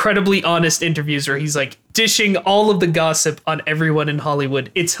give incredibly honest interviews where he's like dishing all of the gossip on everyone in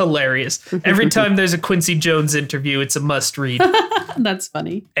Hollywood. It's hilarious. Every time there's a Quincy Jones interview, it's a must read. That's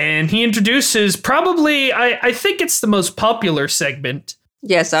funny. And he introduces probably, I think it's the most popular segment.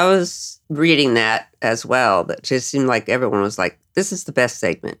 Yes, I was reading that as well. That just seemed like everyone was like, this is the best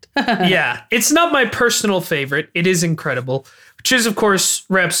segment. Yeah, it's not my personal favorite. It is incredible, which is, of course,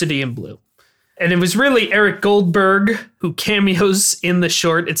 Rhapsody in Blue. And it was really Eric Goldberg who cameos in the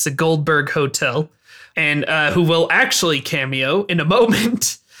short. It's the Goldberg Hotel, and who will actually cameo in a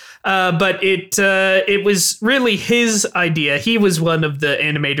moment. But it was really his idea. He was one of the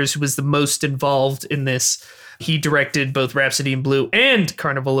animators who was the most involved in this. He directed both Rhapsody in Blue and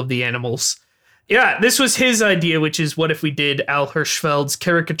Carnival of the Animals. Yeah, this was his idea, which is what if we did Al Hirschfeld's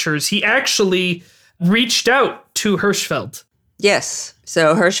caricatures. He actually reached out to Hirschfeld. Yes.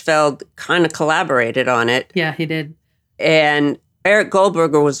 So Hirschfeld kind of collaborated on it. Yeah, he did. And Eric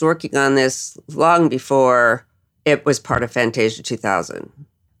Goldberger was working on this long before it was part of Fantasia 2000.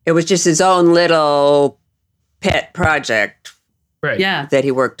 It was just his own little pet project. Right. Yeah. That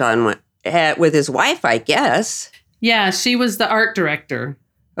he worked on with his wife, I guess. Yeah, she was the art director.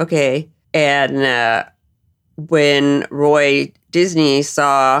 Okay. And when Roy Disney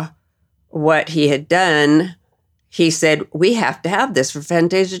saw what he had done, he said, we have to have this for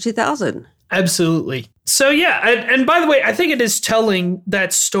Fantasia 2000. Absolutely. So, yeah. And by the way, I think it is telling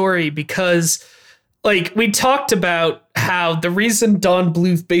that story because, like, we talked about how the reason Don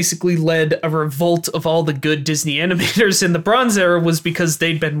Bluth basically led a revolt of all the good Disney animators in the Bronze Era was because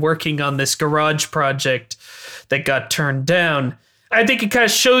they'd been working on this garage project that got turned down. I think it kind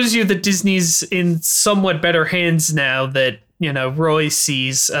of shows you that Disney's in somewhat better hands now that, Roy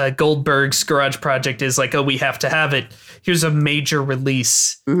sees Goldberg's garage project is like, oh, we have to have it. Here's a major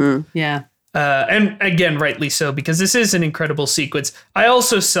release. Mm-hmm. Yeah. And again, rightly so, because this is an incredible sequence. I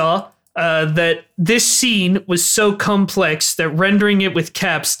also saw that this scene was so complex that rendering it with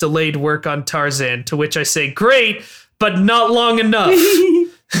caps delayed work on Tarzan, to which I say, great, but not long enough.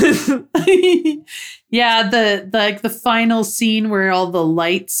 Yeah, the final scene where all the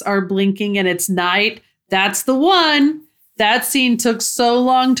lights are blinking and it's night, that's the one. That scene took so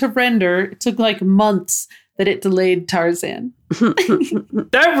long to render. It took like months that it delayed Tarzan.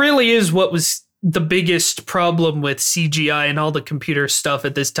 That really is what was the biggest problem with CGI and all the computer stuff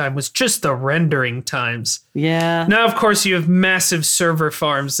at this time, was just the rendering times. Yeah. Now, of course, you have massive server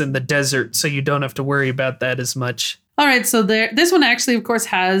farms in the desert, so you don't have to worry about that as much. All right, so this one actually, of course,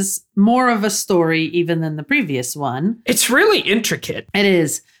 has more of a story even than the previous one. It's really intricate. It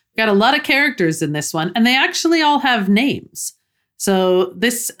is. Got a lot of characters in this one, and they actually all have names. So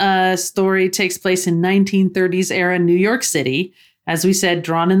this story takes place in 1930s era New York City. As we said,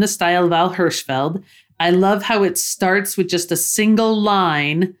 drawn in the style of Al Hirschfeld. I love how it starts with just a single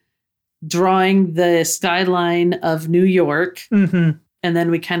line drawing the skyline of New York. Mm-hmm. And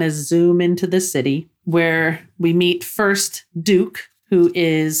then we kind of zoom into the city, where we meet first Duke, who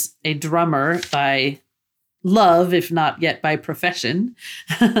is a drummer by love, if not yet by profession.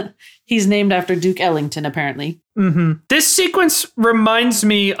 He's named after Duke Ellington, apparently. Mm-hmm. This sequence reminds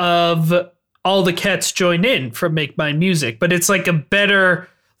me of All the Cats Join In from Make Mine Music, but it's like a better,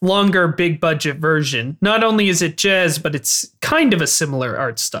 longer, big budget version. Not only is it jazz, but it's kind of a similar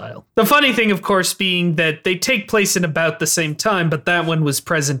art style. The funny thing, of course, being that they take place in about the same time, but that one was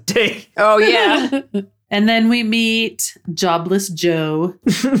present day. Oh, yeah. And then we meet Jobless Joe,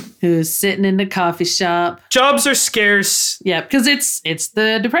 who's sitting in the coffee shop. Jobs are scarce. Yeah, because it's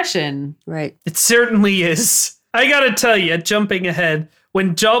the Depression. Right. It certainly is. I gotta tell you, jumping ahead,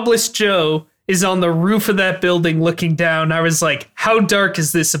 when Jobless Joe is on the roof of that building looking down, I was like, how dark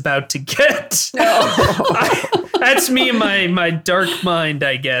is this about to get? That's me in my dark mind,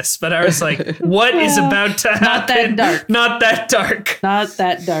 I guess. But I was like, what is about to happen? Not that dark. Not that dark. Not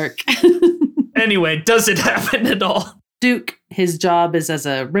that dark. Anyway, does it happen at all? Duke, his job is as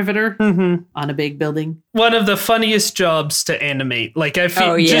a riveter on a big building. One of the funniest jobs to animate. Like, I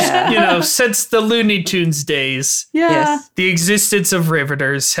feel just, since the Looney Tunes days, Yeah, Yes. the existence of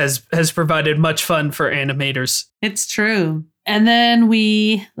riveters has provided much fun for animators. it's true. And then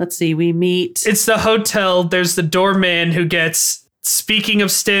we meet. It's the hotel. There's the doorman who gets, speaking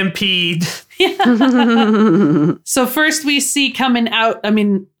of Stampede. So first we see coming out, I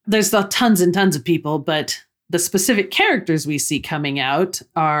mean, there's the tons and tons of people, but the specific characters we see coming out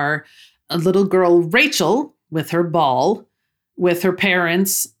are a little girl, Rachel, with her ball, with her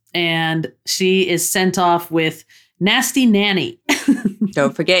parents, and she is sent off with Nasty Nanny.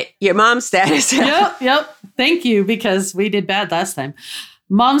 Don't forget your mom status. Yep. Thank you, because we did bad last time.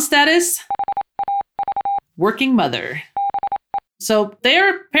 Mom status, working mother. So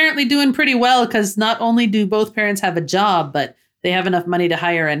they're apparently doing pretty well, because not only do both parents have a job, but they have enough money to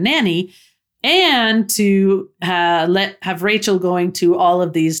hire a nanny and to have Rachel going to all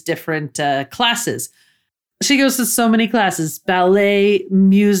of these different classes. She goes to so many classes: ballet,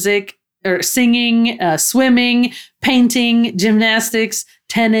 music, or singing, swimming, painting, gymnastics,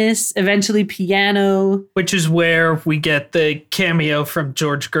 tennis, eventually piano. Which is where we get the cameo from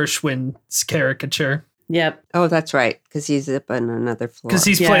George Gershwin's caricature. Yep. Oh, that's right. Because he's up on another floor. Because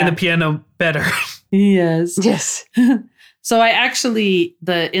he's playing the piano better. Yes. Yes. So I actually,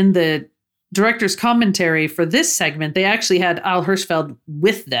 in the director's commentary for this segment, they actually had Al Hirschfeld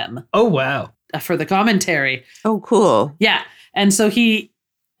with them Oh, wow. for the commentary. Oh, cool. Yeah. And so he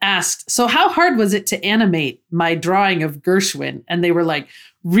asked, so how hard was it to animate my drawing of Gershwin? And they were like,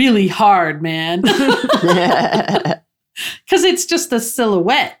 really hard, man. Because it's just a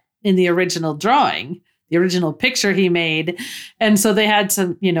silhouette in the original drawing, the original picture he made. And so they had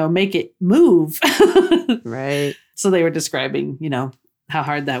to, make it move. Right. So they were describing, how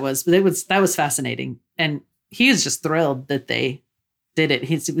hard that was. But that was fascinating. And he was just thrilled that they did it.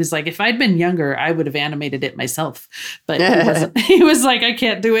 He was like, if I'd been younger, I would have animated it myself. But he wasn't. He was like, I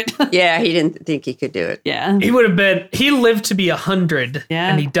can't do it. Yeah, he didn't think he could do it. Yeah. He lived to be 100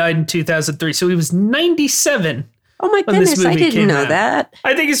 and he died in 2003. So he was 97. Oh my when this goodness, I movie didn't came know out. that.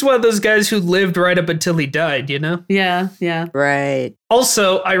 I think he's one of those guys who lived right up until he died, Yeah. Yeah. Right.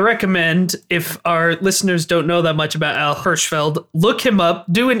 Also, I recommend, if our listeners don't know that much about Al Hirschfeld, look him up,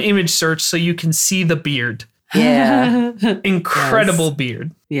 do an image search so you can see the beard. Yeah. Incredible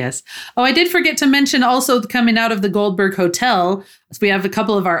beard. Yes. Oh, I did forget to mention also coming out of the Goldberg Hotel, we have a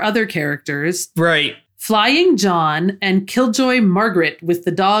couple of our other characters. Right. Flying John and Killjoy Margaret with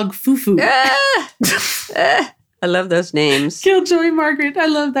the dog Fufu. I love those names. Killjoy Margaret. I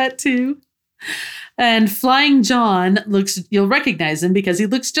love that too. And Flying John you'll recognize him because he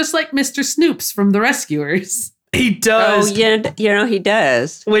looks just like Mr. Snoops from The Rescuers. He does. Oh, yeah, he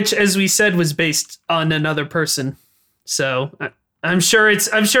does. Which, as we said, was based on another person. So I'm sure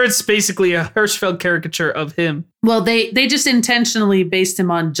it's basically a Hirschfeld caricature of him. Well, they just intentionally based him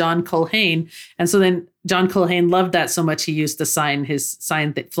on John Culhane. And so then John Culhane loved that so much he used to sign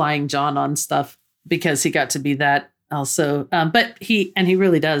Flying John on stuff because he got to be that also. But he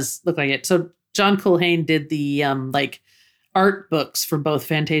really does look like it. So John Culhane did the art books for both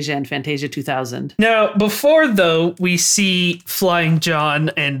Fantasia and Fantasia 2000. Now, before though, we see Flying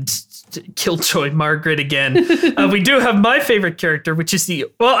John and Killjoy Margaret again. We do have my favorite character, which is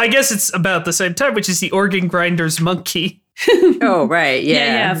I guess it's about the same time, which is the organ grinder's monkey. Oh, right. Yeah.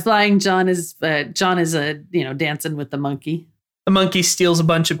 Yeah. Flying John is dancing with the monkey. The monkey steals a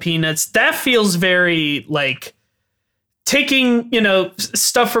bunch of peanuts. That feels very like taking,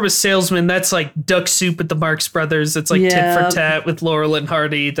 stuff from a salesman. That's like Duck Soup at the Marx Brothers. That's like Tit for Tat with Laurel and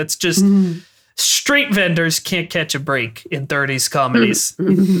Hardy. That's just straight vendors can't catch a break in 30s comedies.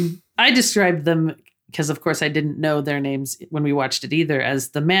 I described them, because of course I didn't know their names when we watched it either, as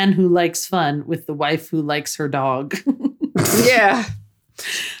the man who likes fun with the wife who likes her dog. Yeah.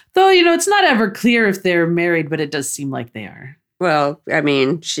 Though, it's not ever clear if they're married, but it does seem like they are. Well, I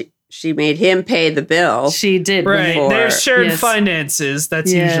mean, she made him pay the bill. She did. Right. Before. They're shared finances.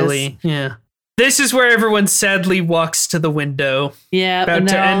 That's usually, yeah. This is where everyone sadly walks to the window. Yeah. About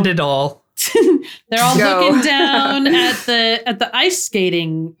to end it all. They're all looking down at the ice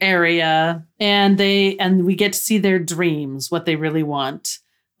skating area, and we get to see their dreams, what they really want.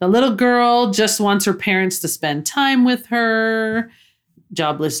 The little girl just wants her parents to spend time with her.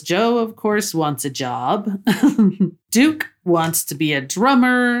 Jobless Joe, of course, wants a job. Duke wants to be a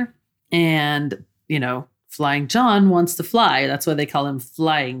drummer. And, Flying John wants to fly. That's why they call him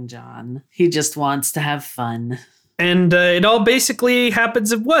Flying John. He just wants to have fun. And it all basically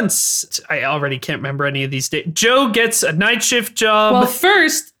happens at once. I already can't remember any of these days. Joe gets a night shift job. Well,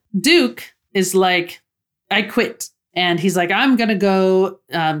 first, Duke is like, I quit. And he's like, I'm going to go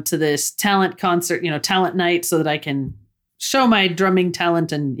to this talent concert, talent night, so that I can show my drumming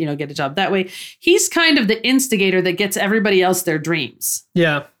talent and, get a job that way. He's kind of the instigator that gets everybody else their dreams.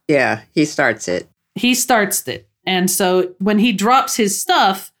 Yeah. Yeah, he starts it. And so when he drops his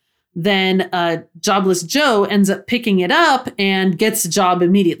stuff, then Jobless Joe ends up picking it up and gets a job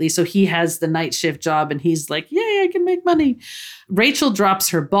immediately. So he has the night shift job and he's like, yay, I can make money. Rachel drops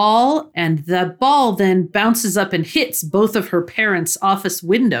her ball, and the ball then bounces up and hits both of her parents' office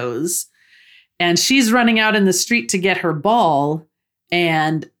windows. And she's running out in the street to get her ball,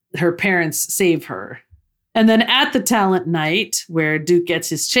 and her parents save her. And then at the talent night where Duke gets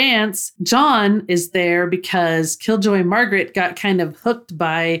his chance, John is there because Killjoy Margaret got kind of hooked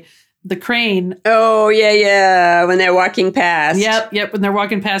by the crane. Oh, yeah. When they're walking past. Yep. When they're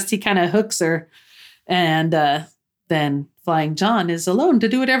walking past, he kind of hooks her. And then Flying John is alone to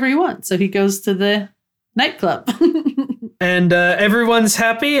do whatever he wants. So he goes to the nightclub. And everyone's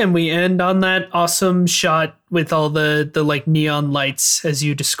happy, and we end on that awesome shot with all the like neon lights as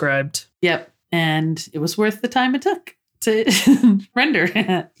you described. Yep. And it was worth the time it took to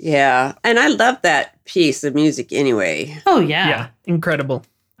render. Yeah. And I love that piece of music anyway. Oh, yeah. Yeah. Incredible.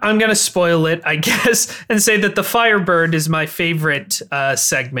 I'm going to spoil it, I guess, and say that the Firebird is my favorite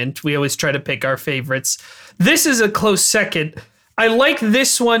segment. We always try to pick our favorites. This is a close second. I like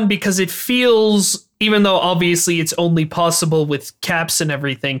this one because it feels, even though obviously it's only possible with caps and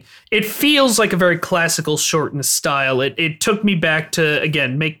everything, it feels like a very classical short in style. It took me back to,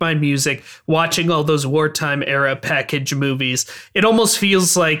 again, Make My Music, watching all those wartime era package movies. It almost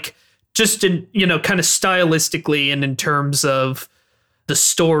feels like just in, kind of stylistically and in terms of the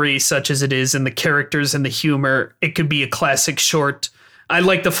story such as it is and the characters and the humor, it could be a classic short. I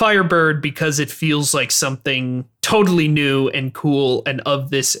like the Firebird because it feels like something totally new and cool and of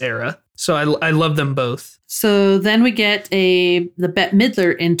this era. So I love them both. So then we get the Bette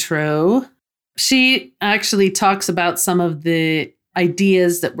Midler intro. She actually talks about some of the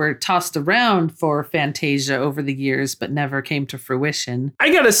ideas that were tossed around for Fantasia over the years, but never came to fruition.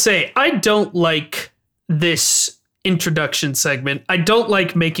 I gotta say, I don't like this introduction segment. I don't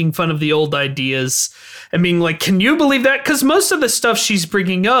like making fun of the old ideas and being like, can you believe that? Because most of the stuff she's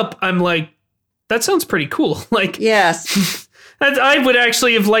bringing up, I'm like, that sounds pretty cool. Like, yes. I would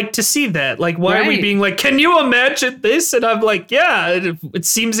actually have liked to see that. Like, why are we being like, can you imagine this? And I'm like, yeah, it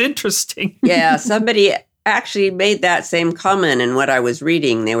seems interesting. Yeah, somebody actually made that same comment in what I was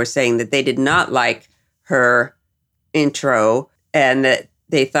reading. They were saying that they did not like her intro and that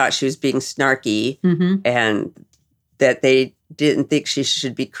they thought she was being snarky and that they didn't think she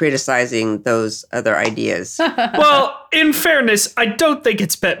should be criticizing those other ideas. Well, in fairness, I don't think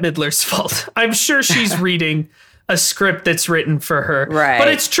it's Bette Midler's fault. I'm sure she's reading a script that's written for her. Right. But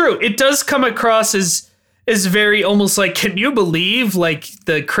it's true. It does come across as very almost like, can you believe, like,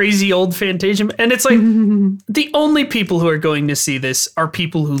 the crazy old Fantasia? And it's like, the only people who are going to see this are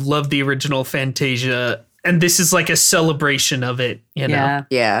people who love the original Fantasia. And this is like a celebration of it, you know?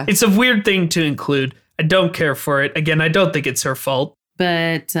 Yeah. It's a weird thing to include. I don't care for it. Again, I don't think it's her fault.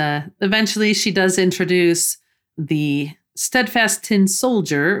 But eventually she does introduce the Steadfast Tin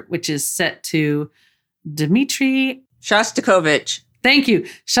Soldier, which is set to Dmitri Shostakovich. Thank you.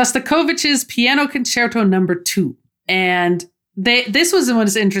 Shostakovich's Piano Concerto No. 2. And this was what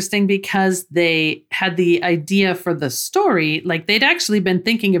was interesting because they had the idea for the story. Like, they'd actually been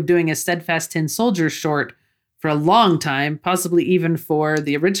thinking of doing a Steadfast Tin Soldier short for a long time, possibly even for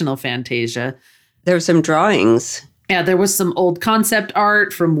the original Fantasia. There were some drawings. Yeah, there was some old concept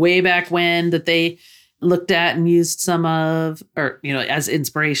art from way back when that they looked at and used some of, or, you know, as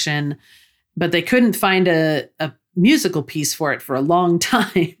inspiration. But they couldn't find a musical piece for it for a long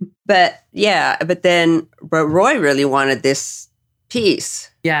time. But Roy really wanted this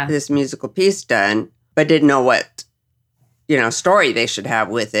piece, Yeah. this musical piece done, but didn't know what, story they should have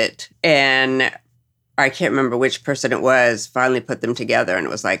with it. And I can't remember which person it was, finally put them together and it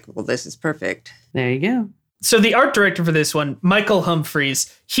was like, well, this is perfect. There you go. So the art director for this one, Michael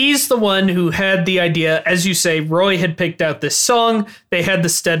Humphreys, he's the one who had the idea. As you say, Roy had picked out this song. They had the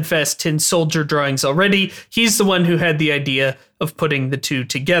Steadfast Tin Soldier drawings already. He's the one who had the idea of putting the two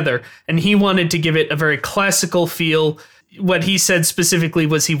together. And he wanted to give it a very classical feel. What he said specifically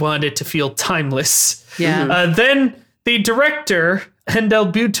was he wanted it to feel timeless. Yeah. Then the director,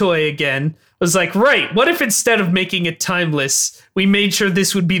 Hendel Butoy again, was like, right, what if instead of making it timeless, we made sure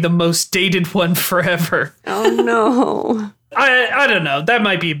this would be the most dated one forever? Oh, no. I don't know. That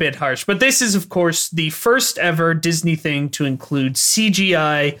might be a bit harsh. But this is, of course, the first ever Disney thing to include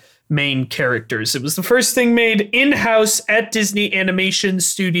CGI main characters. It was the first thing made in-house at Disney Animation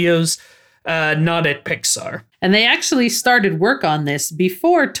Studios, not at Pixar. And they actually started work on this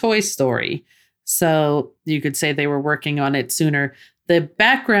before Toy Story. So you could say they were working on it sooner. The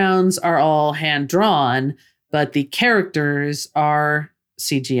backgrounds are all hand-drawn, but the characters are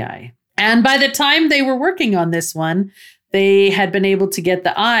CGI. And by the time they were working on this one, they had been able to get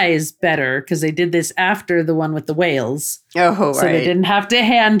the eyes better because they did this after the one with the whales. Oh, right. So they didn't have to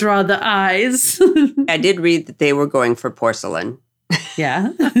hand-draw the eyes. I did read that they were going for porcelain.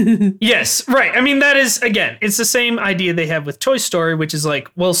 Yeah. Yes, right. I mean, that is, again, it's the same idea they have with Toy Story, which is like,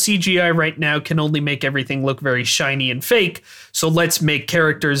 well, CGI right now can only make everything look very shiny and fake. So let's make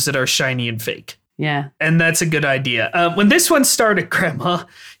characters that are shiny and fake. Yeah. And that's a good idea. When this one started, Grandma,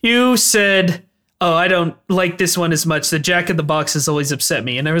 you said, oh, I don't like this one as much. The Jack in the Box has always upset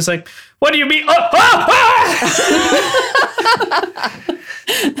me. And I was like, what do you mean?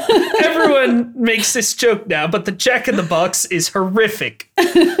 Everyone makes this joke now, but the Jack in the Box is horrific.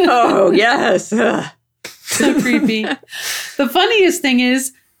 Oh, yes. So creepy. The funniest thing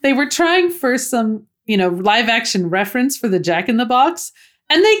is they were trying for some, live action reference for the Jack in the Box,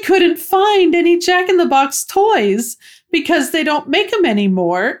 and they couldn't find any Jack in the Box toys because they don't make them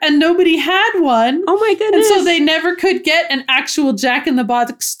anymore and nobody had one. Oh my goodness. And so they never could get an actual Jack in the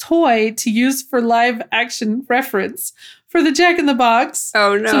Box toy to use for live action reference for the Jack in the Box.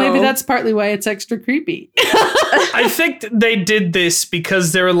 Oh no. So maybe that's partly why it's extra creepy. I think they did this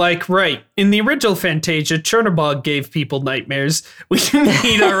because they were like, right, in the original Fantasia, Chernobog gave people nightmares. We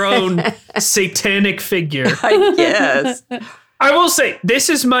need our own satanic figure. I guess. I will say, this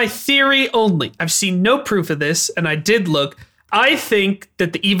is my theory only. I've seen no proof of this, and I did look. I think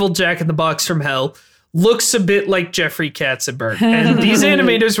that the evil Jack in the Box from hell looks a bit like Jeffrey Katzenberg. And these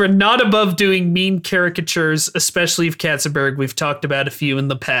animators were not above doing mean caricatures, especially of Katzenberg. We've talked about a few in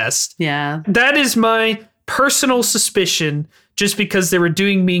the past. Yeah. That is my personal suspicion, just because they were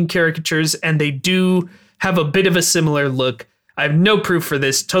doing mean caricatures and they do have a bit of a similar look. I have no proof for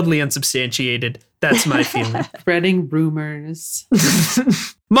this, totally unsubstantiated. That's my feeling. Spreading rumors.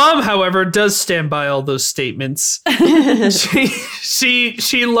 Mom, however, does stand by all those statements.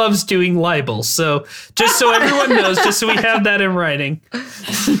 She loves doing libel. So just so everyone knows, just so we have that in writing.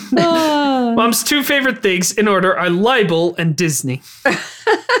 Mom's two favorite things in order are libel and Disney.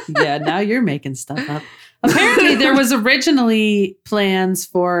 Yeah, now you're making stuff up. Apparently there was originally plans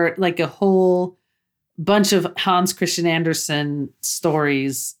for like a whole bunch of Hans Christian Andersen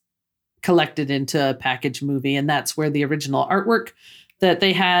stories collected into a package movie. And that's where the original artwork that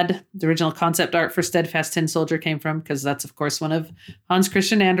they had, the original concept art for Steadfast Tin Soldier came from, because that's, of course, one of Hans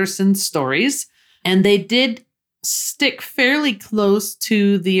Christian Andersen's stories. And they did stick fairly close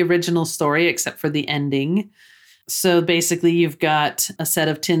to the original story, except for the ending. So basically, you've got a set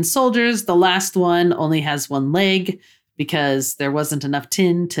of tin soldiers. The last one only has one leg because there wasn't enough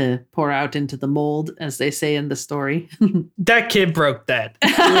tin to pour out into the mold, as they say in the story. That kid broke that.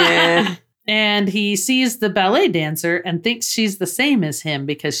 Yeah. And he sees the ballet dancer and thinks she's the same as him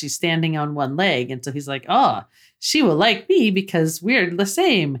because she's standing on one leg. And so he's like, oh, she will like me because we're the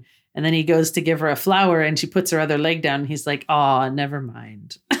same. And then he goes to give her a flower and she puts her other leg down. And he's like, oh, never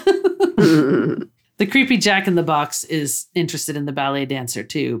mind. The creepy Jack in the Box is interested in the ballet dancer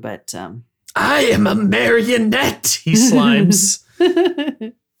too, but... I am a marionette, he slimes.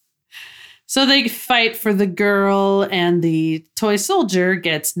 So they fight for the girl, and the toy soldier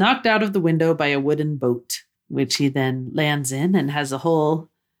gets knocked out of the window by a wooden boat, which he then lands in and has a whole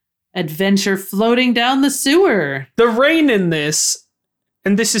adventure floating down the sewer. The rain in this,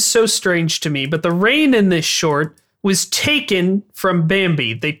 and this is so strange to me, but the rain in this short was taken from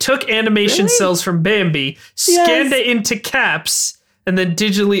Bambi. They took animation cells from Bambi, scanned it into caps, and then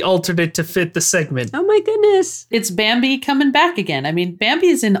digitally altered it to fit the segment. Oh my goodness. It's Bambi coming back again. I mean, Bambi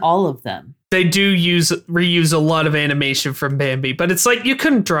is in all of them. They do reuse a lot of animation from Bambi, but it's like you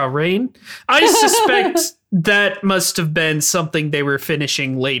couldn't draw rain. I suspect that must have been something they were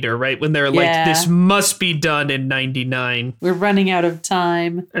finishing later, right? When they're like, this must be done in 99. We're running out of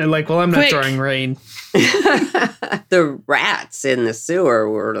time. And like, well, I'm not drawing rain. The rats in the sewer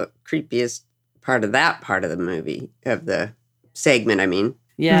were the creepiest part of that part of the movie, of the segment, I mean.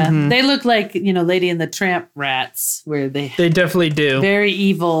 Yeah, they look like, Lady and the Tramp rats, where they definitely do. Very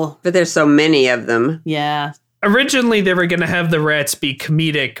evil. But there's so many of them. Yeah. Originally, they were going to have the rats be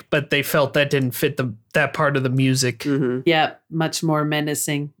comedic, but they felt that didn't fit that part of the music. Mm-hmm. Yeah, much more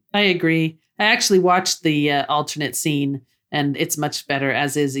menacing. I agree. I actually watched the alternate scene, and it's much better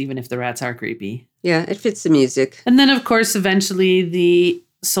as is, even if the rats are creepy. Yeah, it fits the music. And then, of course, eventually the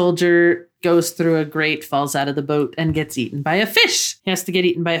soldier goes through a grate, falls out of the boat, and gets eaten by a fish. He has to get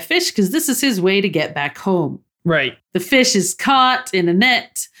eaten by a fish because this is his way to get back home. Right. The fish is caught in a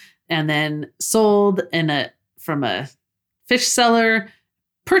net and then sold from a fish seller,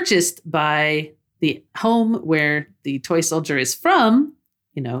 purchased by the home where the toy soldier is from,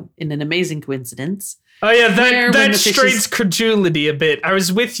 in an amazing coincidence. Oh, yeah, that strains credulity a bit. I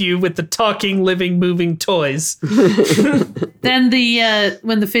was with you with the talking, living, moving toys. Then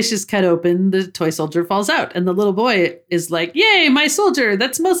when the fish is cut open, the toy soldier falls out. And the little boy is like, yay, my soldier,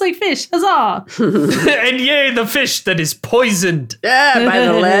 that smells like fish, huzzah. And yay, the fish that is poisoned. Yeah, by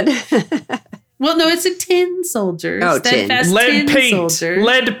the lead. Well, no, it's a tin soldier. Oh, Steadfast tin. Lead paint. Soldier.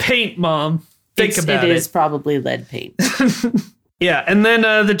 Lead paint, Mom. Think about it. It is probably lead paint. Yeah, and then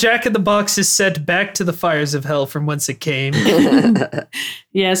the Jack in the Box is sent back to the fires of hell from whence it came.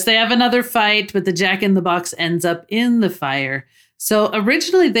 Yes, they have another fight, but the Jack in the Box ends up in the fire. So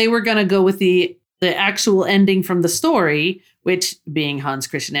originally they were going to go with the actual ending from the story, which being Hans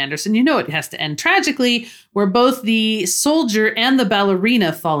Christian Andersen, it has to end tragically, where both the soldier and the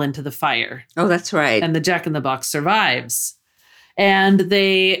ballerina fall into the fire. Oh, that's right. And the Jack in the Box survives. And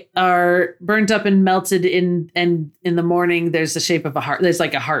they are burnt up and melted and in the morning, there's the shape of a heart. There's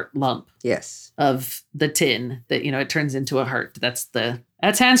like a heart lump. Yes. Of the tin that, it turns into a heart. That's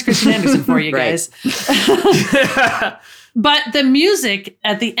Hans Christian Andersen for you guys. But the music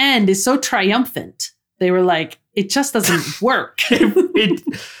at the end is so triumphant. They were like, it just doesn't work.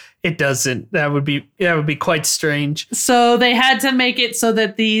 It doesn't. That would be quite strange. So they had to make it so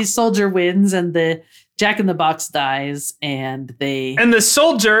that the soldier wins and the Jack in the Box dies, and the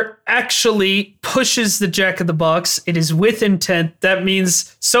soldier actually pushes the Jack in the Box. It is with intent. That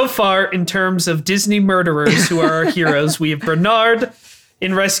means so far, in terms of Disney murderers who are our heroes, we have Bernard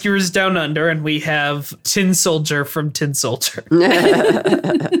in Rescuers Down Under, and we have Tin Soldier from Tin Soldier.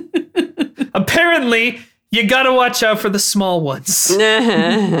 Apparently, you gotta watch out for the small ones.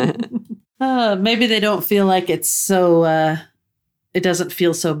 Maybe they don't feel like it's so... it doesn't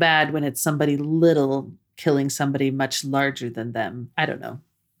feel so bad when it's somebody little killing somebody much larger than them. I don't know.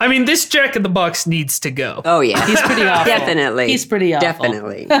 I mean, this Jack in the Box needs to go. Oh, yeah. He's pretty awful. Definitely. He's pretty awful.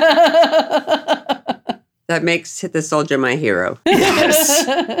 Definitely. That makes the soldier my hero.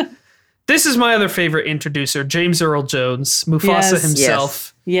 Yes. This is my other favorite introducer, James Earl Jones, Mufasa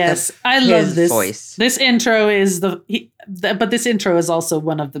himself. Yes, I love this voice. This intro is but this intro is also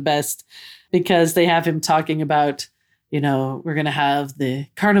one of the best because they have him talking about, we're going to have the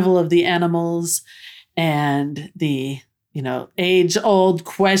carnival of the animals and the, age-old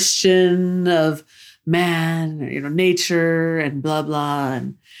question of man, nature and blah, blah.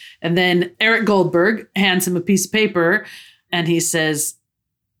 And then Eric Goldberg hands him a piece of paper and he says,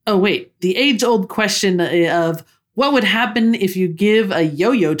 Oh, wait. The age-old question of what would happen if you give a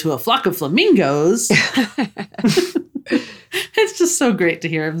yo-yo to a flock of flamingos? It's just so great to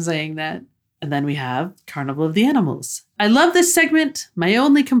hear him saying that. And then we have Carnival of the Animals. I love this segment. My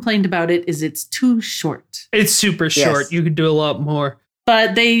only complaint about it is it's too short. It's super short. Yes. You could do a lot more.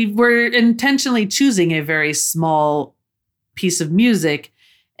 But they were intentionally choosing a very small piece of music,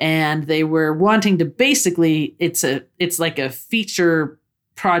 and they were wanting to basically, it's like a feature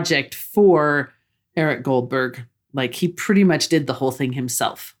project for Eric Goldberg. Like, he pretty much did the whole thing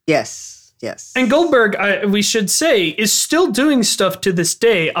himself. Yes. And Goldberg, we should say, is still doing stuff to this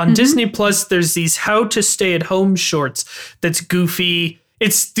day. On Disney Plus, there's these how to stay at home shorts that's goofy.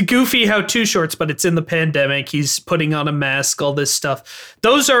 It's the goofy how-to shorts, but it's in the pandemic. He's putting on a mask, all this stuff.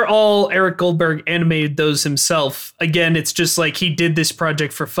 Those are all Eric Goldberg animated those himself. Again, it's just like he did this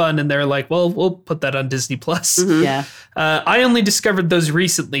project for fun, and they're like, well, we'll put that on Disney Plus. Yeah. I only discovered those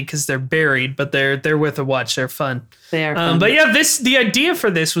recently because they're buried, but they're worth a watch. They're fun. They are fun. But yeah, the idea for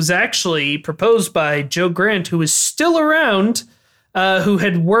this was actually proposed by Joe Grant, who is still around, who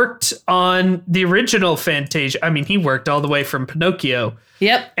had worked on the original Fantasia. I mean, he worked all the way from Pinocchio.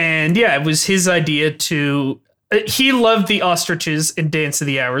 Yep. And yeah, it was his idea to. He loved the ostriches in Dance of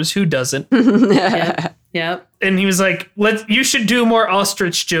the Hours. Who doesn't? Yep. And he was like, you should do more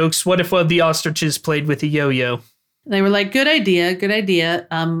ostrich jokes. What if one of the ostriches played with a yo-yo? They were like, good idea.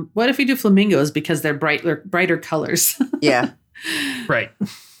 What if we do flamingos because they're brighter colors? Yeah. Right.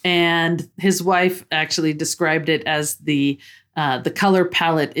 And his wife actually described it as the color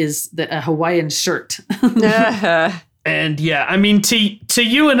palette is a Hawaiian shirt. And yeah, I mean, to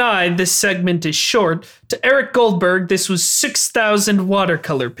you and I, this segment is short. To Eric Goldberg, this was 6,000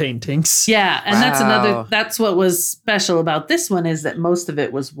 watercolor paintings. Yeah, and Wow. that's what was special about this one is that most of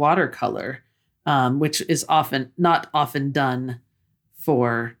it was watercolor, which is not often done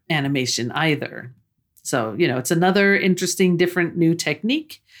for animation either. So, it's another interesting, different new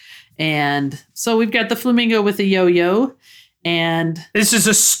technique. And so we've got the flamingo with a yo-yo. And this is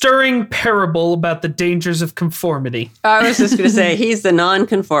a stirring parable about the dangers of conformity. I was just going to say, he's the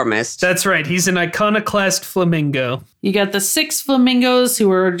nonconformist. That's right. He's an iconoclast flamingo. you got the 6 flamingos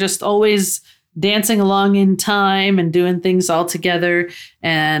who are just always dancing along in time and doing things all together.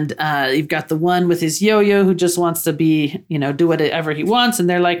 And you've got the one with his yo-yo who just wants to be, do whatever he wants. And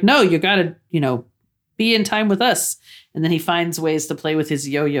they're like, no, you got to, be in time with us. And then he finds ways to play with his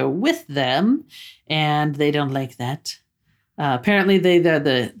yo-yo with them. And they don't like that. Apparently they're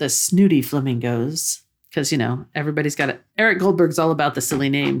the snooty flamingos because, everybody's got it. Eric Goldberg's all about the silly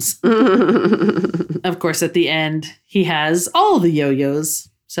names. Of course, at the end, he has all the yo-yos.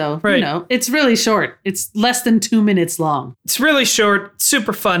 So, right. It's really short. It's less than 2 minutes long. It's really short,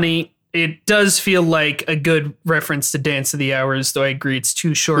 super funny. It does feel like a good reference to Dance of the Hours, though I agree it's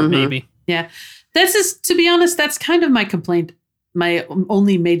too short, maybe. Yeah. This is, to be honest, that's kind of my complaint. My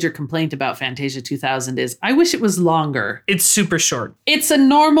only major complaint about Fantasia 2000 is I wish it was longer. It's super short. It's a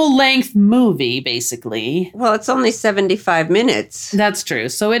normal length movie, basically. Well, it's only 75 minutes. That's true.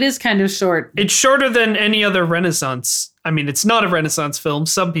 So it is kind of short. It's shorter than any other Renaissance. I mean, it's not a Renaissance film.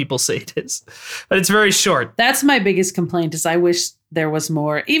 Some people say it is, but it's very short. That's my biggest complaint is I wish there was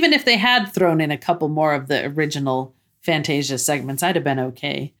more. Even if they had thrown in a couple more of the original Fantasia segments, I'd have been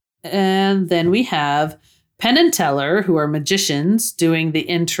okay. And then we have Penn and Teller, who are magicians, doing the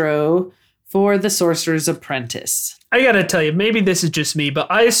intro for The Sorcerer's Apprentice. I gotta tell you, maybe this is just me, but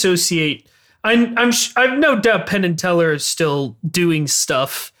I associate. I've no doubt Penn and Teller are still doing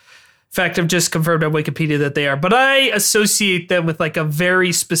stuff. In fact, I've just confirmed on Wikipedia that they are, but I associate them with like a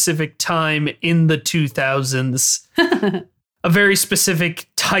very specific time in the 2000s, a very specific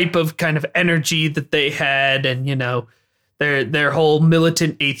type of kind of energy that they had, and their whole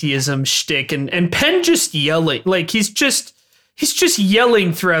militant atheism shtick, and Penn just yelling, like he's just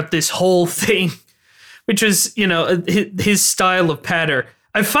yelling throughout this whole thing, which was his style of patter.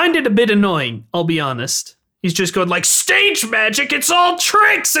 I find it a bit annoying, I'll be honest. He's just going like, stage magic, it's all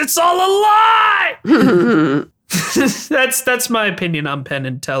tricks, it's all a lie. That's my opinion on Penn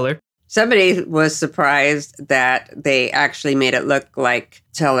and Teller. Somebody was surprised that they actually made it look like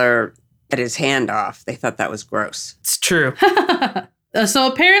Teller had his hand off. They thought that was gross. It's true.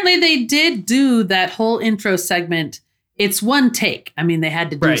 So apparently they did do that whole intro segment. It's one take. I mean, they had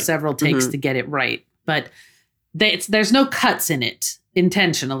to do several takes to get it right, but there's no cuts in it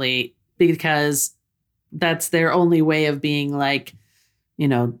intentionally because that's their only way of being like,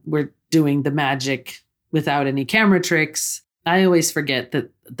 we're doing the magic without any camera tricks. I always forget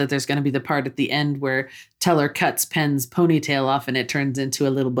that that there's going to be the part at the end where Teller cuts Penn's ponytail off and it turns into a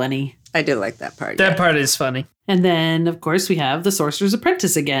little bunny. I do like that part. That part is funny. And then, of course, we have The Sorcerer's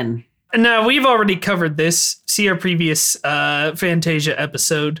Apprentice again. Now, we've already covered this. See our previous Fantasia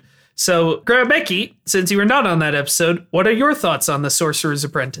episode. So, Grandma Becky, since you were not on that episode, what are your thoughts on The Sorcerer's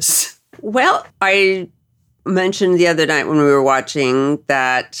Apprentice? Well, I mentioned the other night when we were watching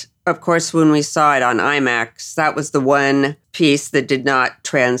that, of course, when we saw it on IMAX, that was the one piece that did not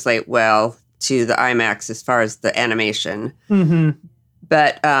translate well to the IMAX as far as the animation. Mm-hmm.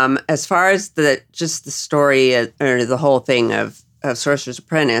 But as far as the story or the whole thing of Sorcerer's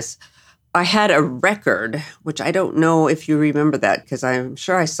Apprentice, I had a record, which I don't know if you remember that, because I'm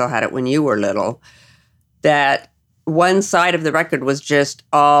sure I still had it when you were little, that one side of the record was just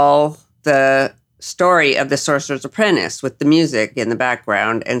all the story of the Sorcerer's Apprentice with the music in the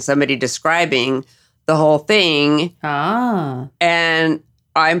background and somebody describing the whole thing. Ah. And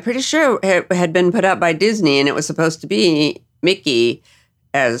I'm pretty sure it had been put up by Disney and it was supposed to be Mickey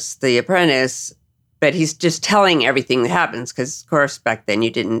as the apprentice, but he's just telling everything that happens because, of course, back then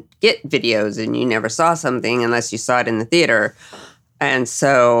you didn't get videos and you never saw something unless you saw it in the theater. And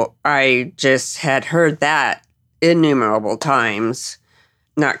so I just had heard that innumerable times,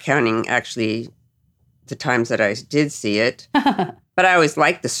 not counting actually the times that I did see it. But I always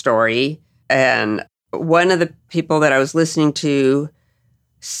liked the story. And one of the people that I was listening to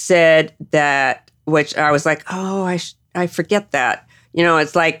said that, which I was like, oh, I forget that. You know,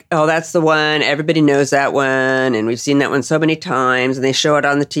 it's like, oh, that's the one. Everybody knows that one. And we've seen that one so many times. And they show it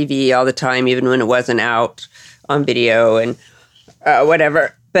on the TV all the time, even when it wasn't out on video and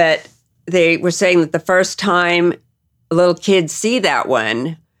whatever. But they were saying that the first time little kids see that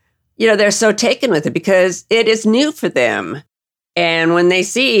one, you know, they're so taken with it because it is new for them. And when they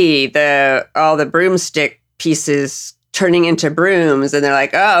see all the broomstick pieces turning into brooms and they're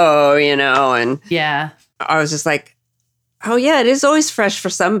like, oh, you know, and yeah, I was just like, oh, yeah, it is always fresh for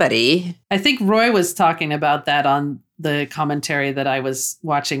somebody. I think Roy was talking about that on the commentary that I was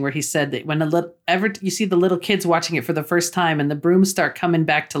watching, where he said that when you see the little kids watching it for the first time and the brooms start coming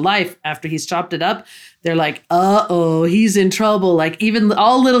back to life after he's chopped it up, they're like, uh-oh, he's in trouble. Like even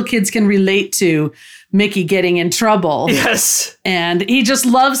all little kids can relate to Mickey getting in trouble. Yes. And he just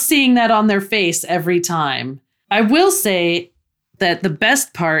loves seeing that on their face every time. I will say that the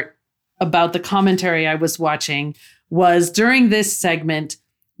best part about the commentary I was watching was during this segment,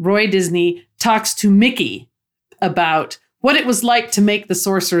 Roy Disney talks to Mickey about what it was like to make The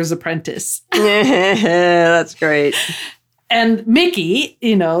Sorcerer's Apprentice. That's great. And Mickey,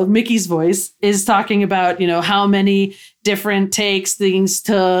 you know, Mickey's voice is talking about, you know, how many different takes things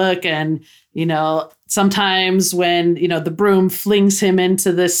took. And, you know, sometimes when, you know, the broom flings him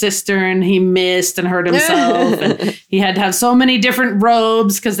into the cistern, he missed and hurt himself. And he had to have so many different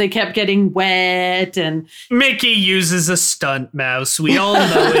robes because they kept getting wet. And Mickey uses a stunt mouse. We all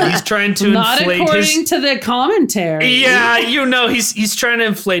know it. He's trying to not inflate according to the commentary. Yeah, you know, he's trying to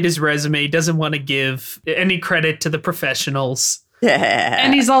inflate his resume. He doesn't want to give any credit to the professionals.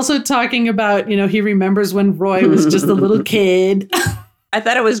 And he's also talking about, you know, he remembers when Roy was just a little kid. I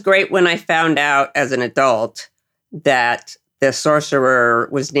thought it was great when I found out as an adult that the sorcerer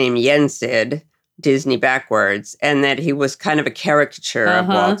was named Yensid, Disney backwards, and that he was kind of a caricature of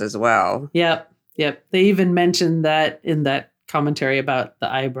Walt as well. Yep. They even mentioned that in that commentary about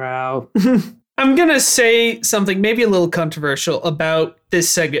the eyebrow. I'm going to say something maybe a little controversial about this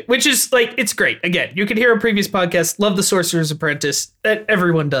segment, which is like, it's great. Again, you can hear a previous podcast, love The Sorcerer's Apprentice, that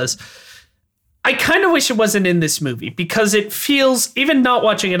everyone does. I kind of wish it wasn't in this movie because it feels, even not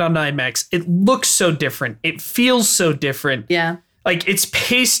watching it on IMAX, it looks so different. It feels so different. Yeah. Like it's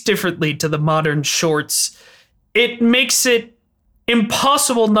paced differently to the modern shorts. It makes it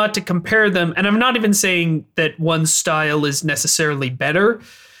impossible not to compare them. And I'm not even saying that one style is necessarily better.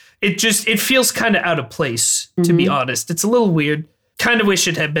 It feels kind of out of place, to be honest. It's a little weird. Kind of wish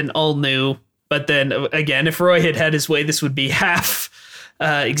it had been all new. But then again, if Roy had his way, this would be half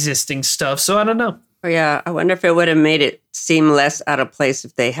existing stuff. So I don't know. Oh, yeah. I wonder if it would have made it seem less out of place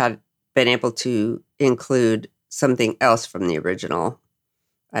if they had been able to include something else from the original.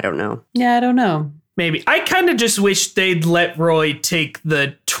 I don't know. Yeah, I don't know. Maybe. I kind of just wish they'd let Roy take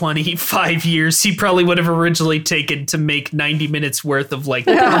the 25 years he probably would have originally taken to make 90 minutes worth of like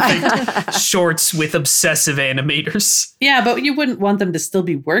perfect shorts with obsessive animators. Yeah, but you wouldn't want them to still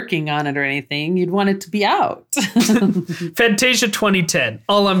be working on it or anything. You'd want it to be out. Fantasia 2010.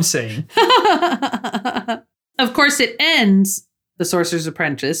 All I'm saying. Of course, it ends The Sorcerer's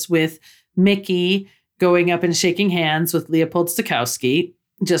Apprentice with Mickey going up and shaking hands with Leopold Stokowski,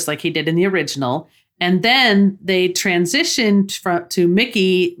 just like he did in the original. And then they transitioned to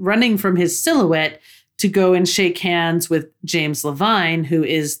Mickey running from his silhouette to go and shake hands with James Levine, who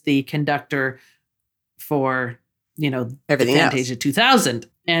is the conductor for, Everything Fantasia else. 2000.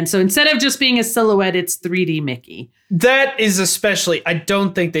 And so instead of just being a silhouette, it's 3D Mickey. That is especially, I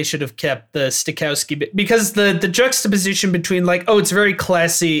don't think they should have kept the Stokowski bit, because the juxtaposition between it's very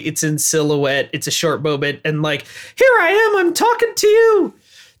classy, it's in silhouette, it's a short moment, and here I am, I'm talking to you,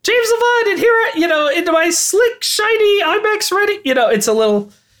 James Levine, and here into my slick, shiny IMAX ready, it's a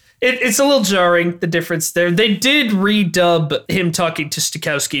little... It's a little jarring, the difference there. They did redub him talking to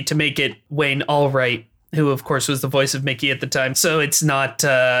Stokowski to make it Wayne Allwright, who, of course, was the voice of Mickey at the time. So it's not...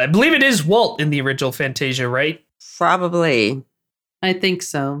 I believe it is Walt in the original Fantasia, right? Probably. I think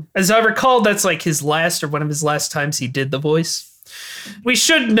so. As I recall, that's his last or one of his last times he did the voice. We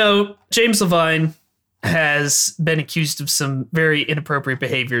should note, James Levine has been accused of some very inappropriate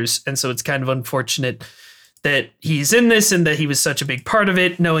behaviors, and so it's kind of unfortunate that he's in this and that he was such a big part of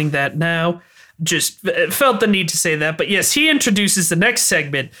it. Knowing that now, just felt the need to say that. But yes, he introduces the next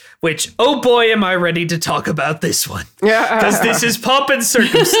segment, which, oh boy, am I ready to talk about this one. Because this is Pomp and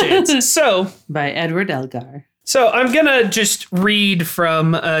Circumstance. By Edward Elgar. So I'm going to just read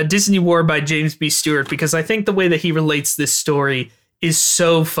from Disney War by James B. Stewart, because I think the way that he relates this story is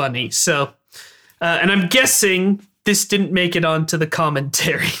so funny. So, and I'm guessing this didn't make it onto the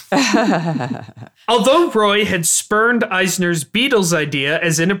commentary. Although Roy had spurned Eisner's Beatles idea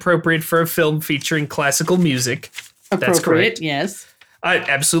as inappropriate for a film featuring classical music, that's correct. Yes.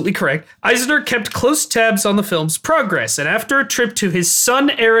 Absolutely correct. Eisner kept close tabs on the film's progress, and after a trip to his son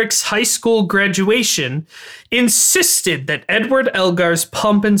Eric's high school graduation, insisted that Edward Elgar's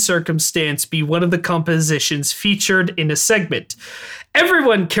Pomp and Circumstance be one of the compositions featured in a segment.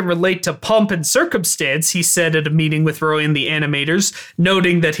 Everyone can relate to Pomp and Circumstance, he said at a meeting with Roy and the animators,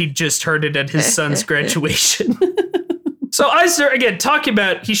 noting that he'd just heard it at his son's graduation. So Eisner, again, talking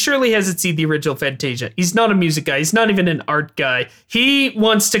about, he surely hasn't seen the original Fantasia. He's not a music guy. He's not even an art guy. He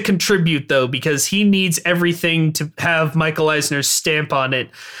wants to contribute, though, because he needs everything to have Michael Eisner's stamp on it.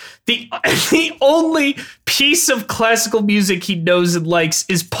 The only piece of classical music he knows and likes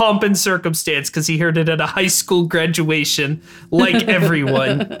is Pomp and Circumstance, because he heard it at a high school graduation, like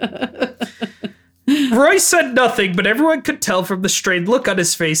everyone. Roy said nothing, but everyone could tell from the strained look on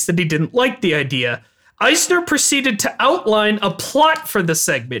his face that he didn't like the idea. Eisner proceeded to outline a plot for the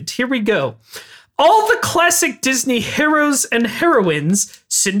segment. Here we go. All the classic Disney heroes and heroines,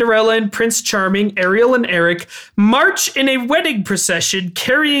 Cinderella and Prince Charming, Ariel and Eric, march in a wedding procession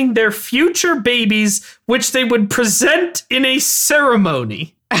carrying their future babies, which they would present in a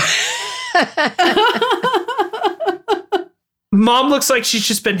ceremony. Mom looks like she's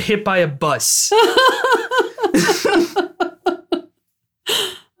just been hit by a bus.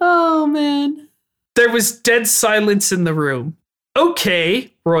 Oh, man. There was dead silence in the room.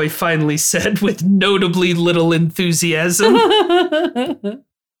 Okay, Roy finally said with notably little enthusiasm.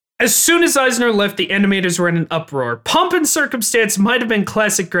 As soon as Eisner left, the animators were in an uproar. Pomp and Circumstance might have been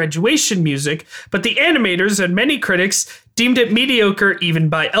classic graduation music, but the animators and many critics deemed it mediocre even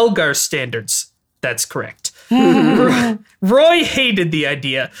by Elgar standards. That's correct. Roy hated the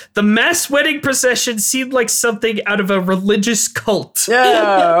idea. The mass wedding procession seemed like something out of a religious cult.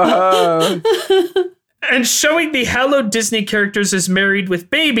 Oh. And showing the hallowed Disney characters as married with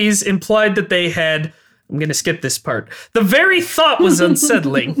babies implied that they had... I'm going to skip this part. The very thought was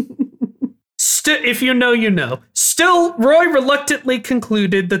unsettling. If you know, you know. Still, Roy reluctantly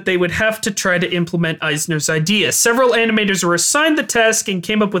concluded that they would have to try to implement Eisner's idea. Several animators were assigned the task and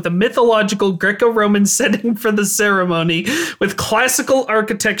came up with a mythological Greco-Roman setting for the ceremony with classical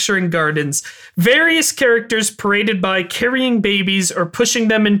architecture and gardens. Various characters paraded by carrying babies or pushing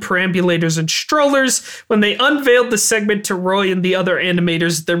them in perambulators and strollers. When they unveiled the segment to Roy and the other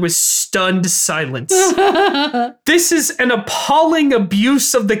animators, there was stunned silence. This is an appalling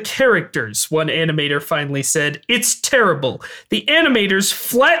abuse of the characters, one animator finally said. It's terrible. The animators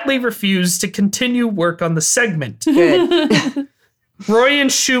flatly refused to continue work on the segment. Good. Roy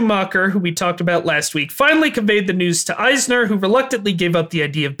and Schumacher, who we talked about last week, finally conveyed the news to Eisner, who reluctantly gave up the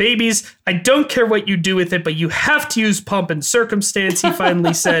idea of babies. I don't care what you do with it, but you have to use Pomp and Circumstance, he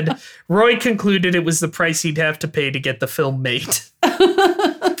finally said. Roy concluded it was the price he'd have to pay to get the film made.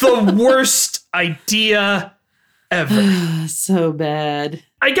 The worst idea ever. So bad.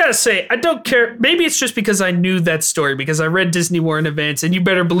 I gotta say, I don't care. Maybe it's just because I knew that story, because I read Disney War in advance, and you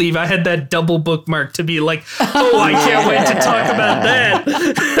better believe I had that double bookmark to be like, oh, I can't wait to talk about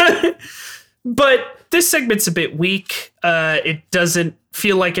that. But this segment's a bit weak. It doesn't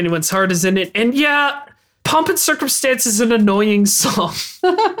feel like anyone's heart is in it. And yeah, Pomp and Circumstance is an annoying song.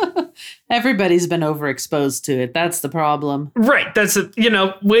 Everybody's been overexposed to it. That's the problem. Right. That's it. You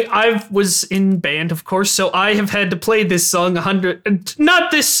know, I was in band, of course, so I have had to play this song 100.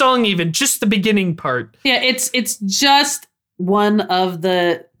 Not this song, even just the beginning part. Yeah, it's just one of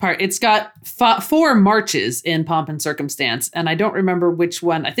the part. It's got 4 marches in Pomp and Circumstance, and I don't remember which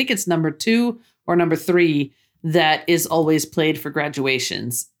one. I think it's number 2 or number 3 that is always played for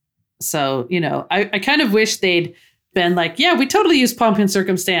graduations. So, you know, I kind of wish they'd been like, yeah, we totally use Pomp and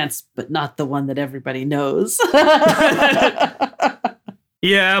Circumstance, but not the one that everybody knows.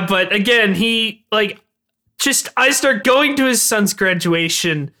 Yeah, but again, I start going to his son's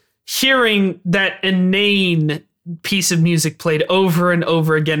graduation, hearing that inane piece of music played over and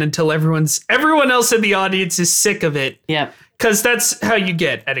over again until everyone else in the audience is sick of it. Yep. Because that's how you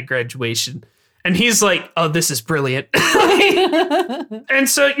get at a graduation. And he's like, oh, this is brilliant. And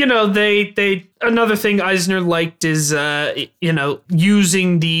so, you know, they another thing Eisner liked is, you know,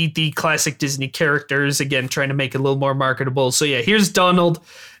 using the classic Disney characters, again, trying to make it a little more marketable. So, yeah, here's Donald,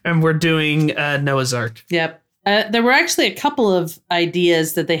 and we're doing Noah's Ark. Yep. There were actually a couple of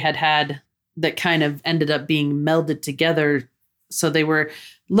ideas that they had that kind of ended up being melded together. So they were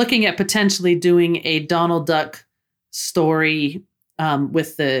looking at potentially doing a Donald Duck story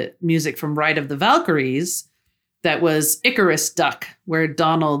with the music from Ride of the Valkyries that was Icarus Duck, where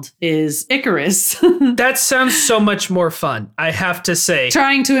Donald is Icarus. That sounds so much more fun, I have to say.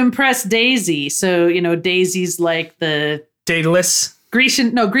 Trying to impress Daisy. So, you know, Daisy's like the Daedalus?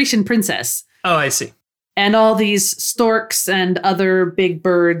 Grecian princess. Oh, I see. And all these storks and other big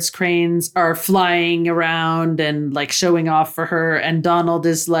birds, cranes, are flying around and like showing off for her. And Donald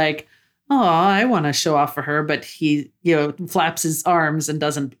is like, oh, I want to show off for her, but he, you know, flaps his arms and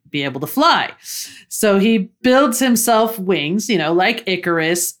doesn't be able to fly. So he builds himself wings, you know, like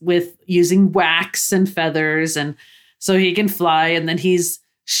Icarus, with using wax and feathers, and so he can fly. And then he's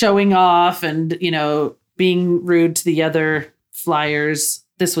showing off and, you know, being rude to the other flyers.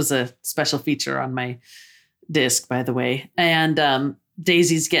 This was a special feature on my disc, by the way. And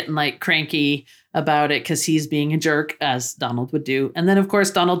Daisy's getting like cranky about it because he's being a jerk, as Donald would do. And then, of course,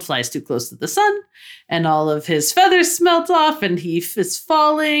 Donald flies too close to the sun and all of his feathers melt off and he is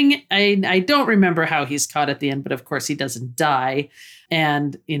falling. I don't remember how he's caught at the end, but of course he doesn't die.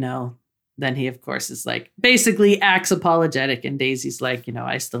 And, you know, then he, of course, is like basically acts apologetic. And Daisy's like, you know,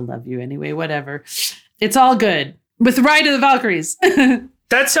 I still love you anyway, whatever. It's all good with Ride of the Valkyries.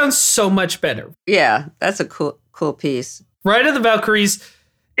 That sounds so much better. Yeah, that's a cool piece. Ride of the Valkyries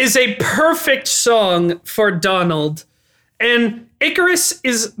is a perfect song for Donald. And Icarus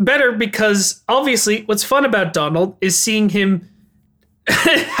is better because obviously what's fun about Donald is seeing him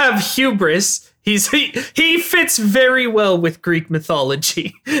have hubris. He fits very well with Greek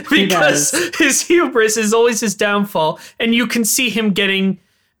mythology because his hubris is always his downfall. And you can see him getting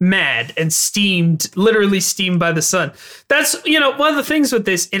mad and literally steamed by the sun. That's, you know, one of the things with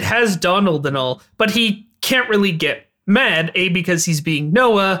this, it has Donald and all, but he can't really get mad, A, because he's being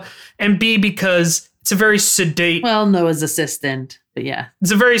Noah, and B, because it's a very sedate... Well, Noah's assistant, but yeah.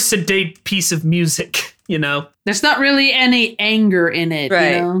 It's a very sedate piece of music, you know? There's not really any anger in it,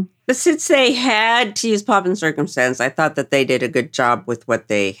 right. You know? But since they had to use Pomp and Circumstance, I thought that they did a good job with what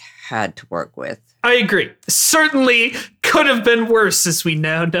they had to work with. I agree. Certainly could have been worse, as we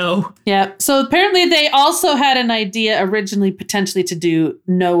now know. Yeah. So apparently they also had an idea originally potentially to do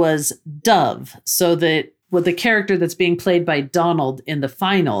Noah's dove, so that the character that's being played by Donald in the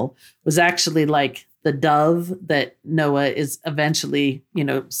final was actually like the dove that Noah is eventually, you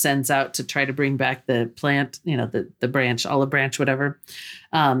know, sends out to try to bring back the plant, you know, the branch, olive branch, whatever.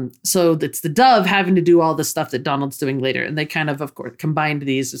 So it's the dove having to do all the stuff that Donald's doing later. And they kind of course, combined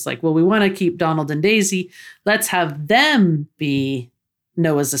these. It's like, well, we want to keep Donald and Daisy. Let's have them be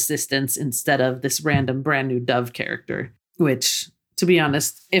Noah's assistants instead of this random brand new dove character, which, to be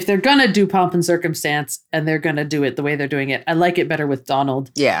honest, if they're going to do Pomp and Circumstance and they're going to do it the way they're doing it, I like it better with Donald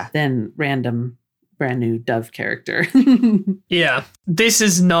than random brand new dove character. Yeah, this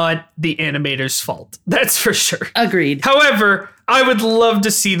is not the animator's fault. That's for sure. Agreed. However, I would love to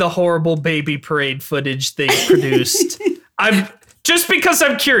see the horrible baby parade footage they produced. Just because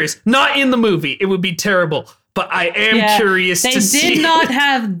I'm curious. Not in the movie. It would be terrible. But I am curious to see. They did not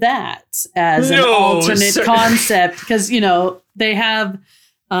have that as an alternate concept because, you know, they have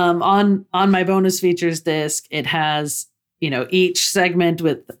on my bonus features disc, it has, you know, each segment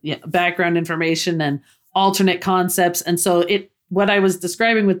with background information and alternate concepts. And so what I was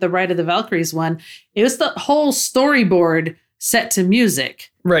describing with the Ride of the Valkyries one, it was the whole storyboard set to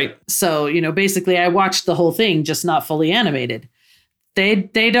music. Right. So, you know, basically I watched the whole thing, just not fully animated.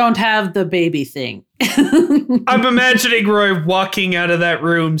 They don't have the baby thing. I'm imagining Roy walking out of that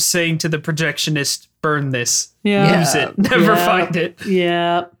room saying to the projectionist, burn this. Yeah. Use it. Never find it.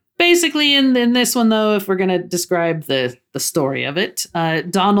 Yeah. Basically, in this one, though, if we're going to describe the story of it,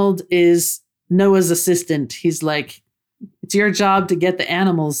 Donald is Noah's assistant. He's like, it's your job to get the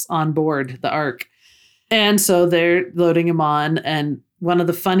animals on board the ark. And so they're loading him on. And one of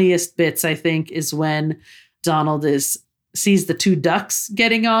the funniest bits, I think, is when Donald sees the two ducks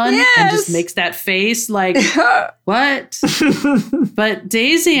getting on and just makes that face like, what? But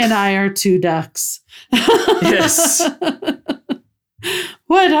Daisy and I are two ducks. Yes.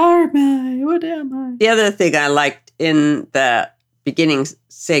 What am I? What am I? The other thing I liked in the beginning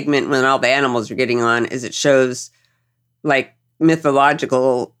segment when all the animals are getting on is it shows like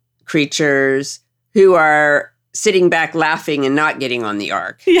mythological creatures who are sitting back laughing and not getting on the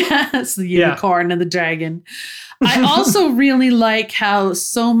ark. Yes, the unicorn and the dragon. I also really like how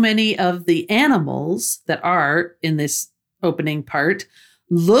so many of the animals that are in this opening part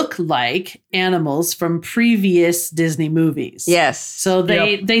look like animals from previous Disney movies. Yes. So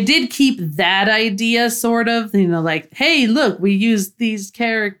they did keep that idea sort of, like, hey, look, we used these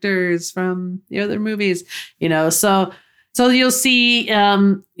characters from the other movies, so you'll see,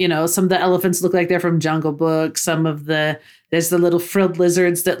 some of the elephants look like they're from Jungle Book. There's the little frilled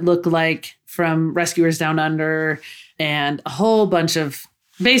lizards that look like from Rescuers Down Under, and a whole bunch of,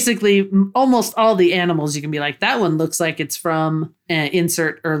 basically almost all the animals you can be like, that one looks like it's from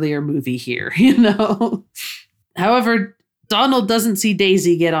insert earlier movie here, However, Donald doesn't see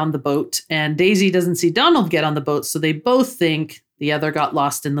Daisy get on the boat, and Daisy doesn't see Donald get on the boat, so they both think the other got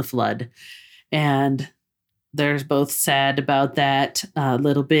lost in the flood. And they're both sad about that a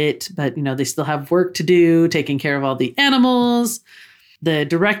little bit, but, they still have work to do, taking care of all the animals. The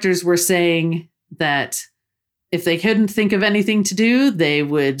directors were saying that if they couldn't think of anything to do, they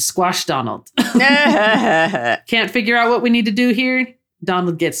would squash Donald. Can't figure out what we need to do here?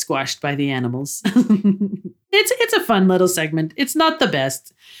 Donald gets squashed by the animals. It's a fun little segment. It's not the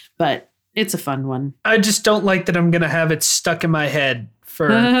best, but it's a fun one. I just don't like that I'm going to have it stuck in my head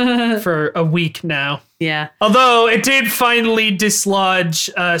for a week now. Yeah. Although it did finally dislodge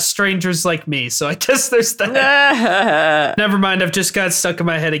Strangers Like Me, so I guess there's that. Never mind, I've just got stuck in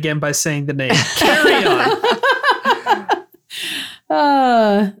my head again by saying the name. Carry on.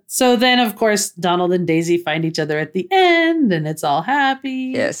 So then, of course, Donald and Daisy find each other at the end, and it's all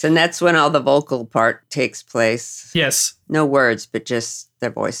happy. Yes, and that's when all the vocal part takes place. Yes. No words, but just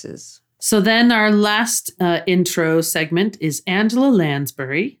their voices. So then our last intro segment is Angela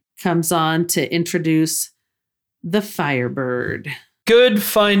Lansbury comes on to introduce the Firebird. Good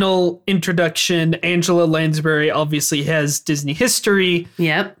final introduction. Angela Lansbury obviously has Disney history.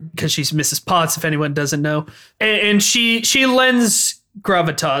 Yep. Because she's Mrs. Potts, if anyone doesn't know. And she lends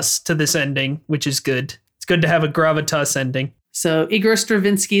gravitas to this ending, which is good. It's good to have a gravitas ending. So Igor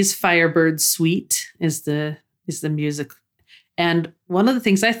Stravinsky's Firebird Suite is the music. And one of the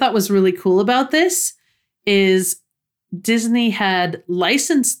things I thought was really cool about this is Disney had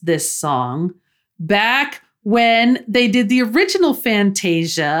licensed this song back when they did the original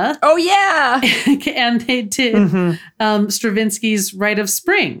Fantasia. Oh, yeah. And they did Stravinsky's Rite of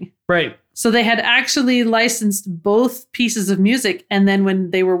Spring. Right. So they had actually licensed both pieces of music. And then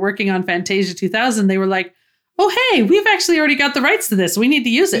when they were working on Fantasia 2000, they were like, oh, hey, we've actually already got the rights to this. We need to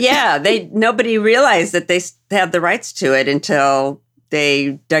use it. Yeah, nobody realized that they had the rights to it until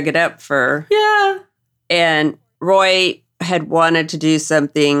they dug it up for... Yeah. And Roy had wanted to do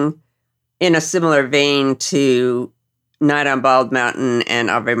something in a similar vein to Night on Bald Mountain and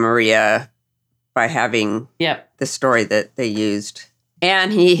Ave Maria by having the story that they used.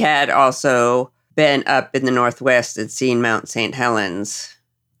 And he had also been up in the Northwest and seen Mount St. Helens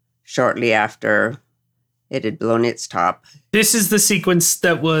shortly after it had blown its top. This is the sequence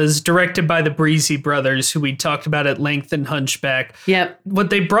that was directed by the Breezy brothers, who we talked about at length in Hunchback. Yep. What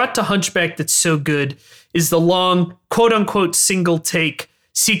they brought to Hunchback that's so good is the long, quote-unquote, single take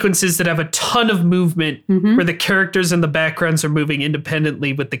sequences that have a ton of movement where the characters and the backgrounds are moving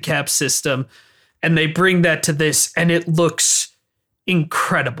independently with the cap system. And they bring that to this, and it looks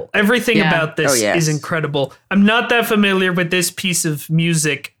incredible. Everything about this is incredible. I'm not that familiar with this piece of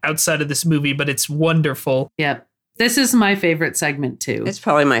music outside of this movie, but it's wonderful. Yep. This is my favorite segment, too. It's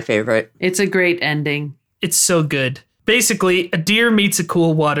probably my favorite. It's a great ending. It's so good. Basically, a deer meets a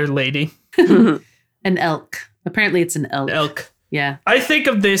cool water lady. An elk. Apparently, it's an elk. Elk. Yeah. I think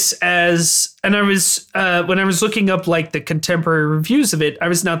of this as, and I was, when I was looking up like the contemporary reviews of it, I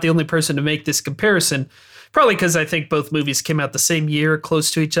was not the only person to make this comparison. Probably because I think both movies came out the same year,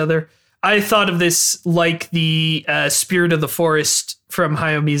 close to each other. I thought of this like the Spirit of the Forest from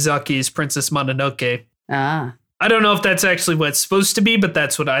Hayao Miyazaki's Princess Mononoke. Ah. I don't know if that's actually what it's supposed to be, but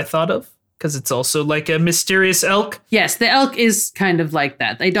that's what I thought of, because it's also like a mysterious elk. Yes, the elk is kind of like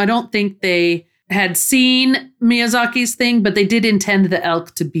that. I don't think they had seen Miyazaki's thing, but they did intend the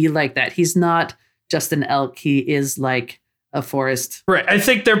elk to be like that. He's not just an elk. He is like a forest. Right. I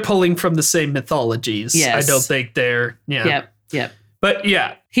think they're pulling from the same mythologies. Yes. I don't think they're, yeah. Yep. But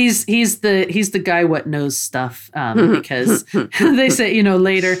yeah. He's the guy what knows stuff, because they say,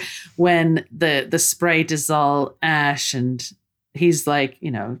 later when the sprite is all ash and he's like,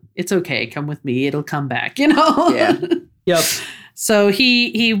 it's okay, come with me, it'll come back, Yeah. Yep. So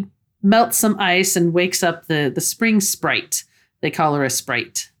he melts some ice and wakes up the spring sprite. They call her a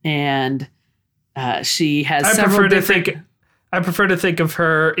sprite, and she has I prefer to think of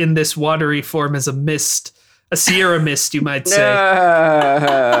her in this watery form as a mist, a Sierra mist, you might say.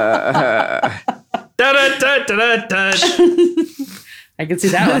 Da-da-da-da-da-da. I can see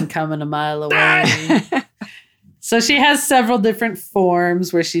that one coming a mile away. So she has several different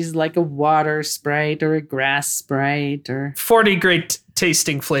forms where she's like a water sprite or a grass sprite or 40 great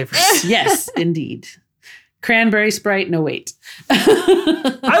tasting flavors. yes, indeed. Cranberry sprite. No, wait.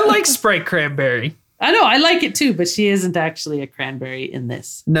 I like Sprite Cranberry. I know, I like it too, but she isn't actually a cranberry in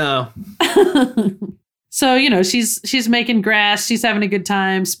this. No. So, she's making grass. She's having a good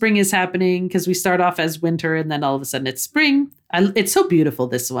time. Spring is happening because we start off as winter and then all of a sudden it's spring. It's so beautiful,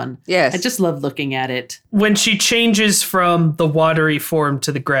 this one. Yes. I just love looking at it. When she changes from the watery form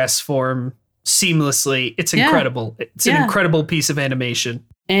to the grass form seamlessly, it's incredible. It's an incredible piece of animation.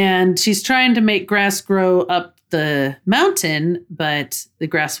 And she's trying to make grass grow up the mountain, but the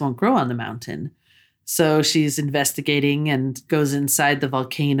grass won't grow on the mountain. So she's investigating and goes inside the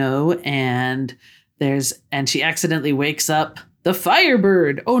volcano, and she accidentally wakes up the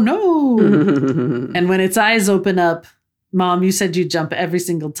Firebird. Oh no. And when its eyes open up, Mom, you said you jump every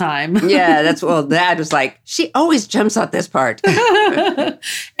single time. Yeah, Dad was like, she always jumps at this part.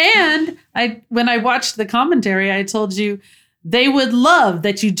 And when I watched the commentary, I told you they would love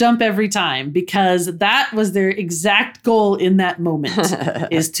that you jump every time, because that was their exact goal in that moment,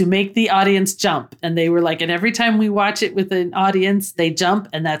 is to make the audience jump. And they were like, and every time we watch it with an audience, they jump,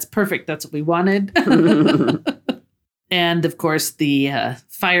 and that's perfect. That's what we wanted. And of course, the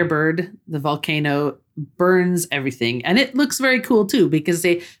Firebird, the volcano, burns everything. And it looks very cool too, because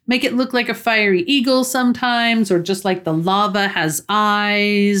they make it look like a fiery eagle sometimes, or just like the lava has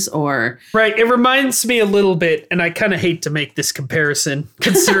eyes, or... Right. It reminds me a little bit, and I kind of hate to make this comparison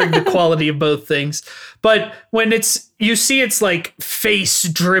considering the quality of both things, but when you see its like face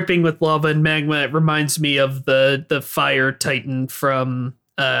dripping with lava and magma, it reminds me of the fire titan from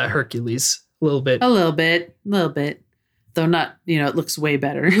Hercules a little bit. A little bit. Though not, it looks way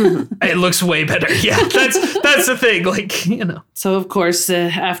better. It looks way better. Yeah, that's the thing. Like, So, of course,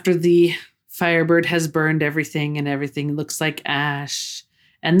 after the Firebird has burned everything and everything looks like ash.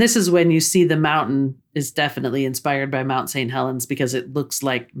 And this is when you see the mountain is definitely inspired by Mount St. Helens, because it looks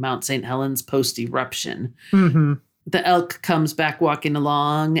like Mount St. Helens post-eruption. Mm-hmm. The elk comes back walking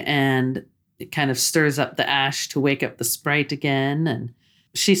along, and it kind of stirs up the ash to wake up the sprite again. And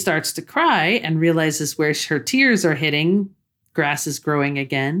she starts to cry and realizes where her tears are hitting. Grass is growing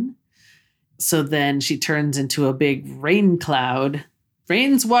again. So then she turns into a big rain cloud,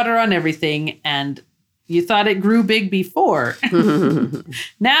 rains water on everything. And you thought it grew big before.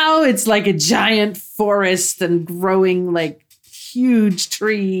 Now it's like a giant forest and growing like huge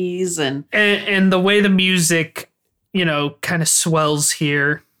trees. And the way the music, kind of swells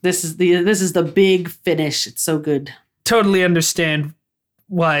here. This is the big finish. It's so good. Totally understand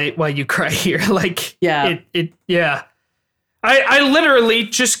why you cry here. Like, yeah. Yeah. I literally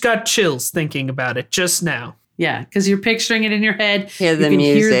just got chills thinking about it just now. Yeah, because you're picturing it in your head. Hear the you can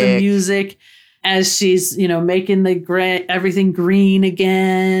music. hear the music as she's, making everything green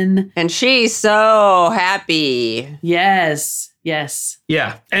again. And she's so happy. Yes.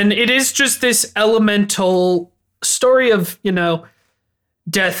 Yeah. And it is just this elemental story of,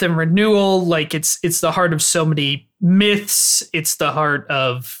 death and renewal. Like it's the heart of so many myths. It's the heart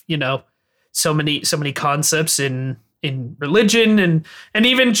of, so many concepts in religion and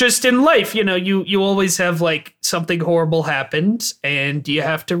even just in life. You always have like something horrible happened and you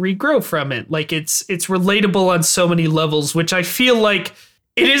have to regrow from it. Like it's relatable on so many levels, which I feel like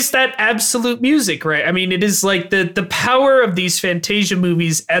it is that absolute music, right? I mean, it is like the power of these Fantasia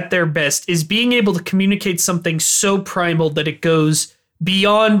movies at their best is being able to communicate something so primal that it goes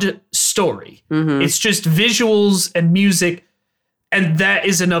beyond story. Mm-hmm. It's just visuals and music. And that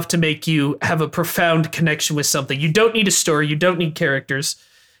is enough to make you have a profound connection with something. You don't need a story. You don't need characters.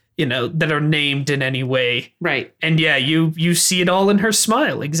 that are named in any way. Right. And yeah, you see it all in her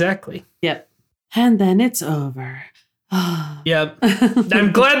smile. Exactly. Yep. And then it's over. Yep.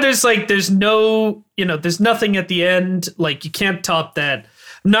 I'm glad there's no, there's nothing at the end. Like, you can't top that.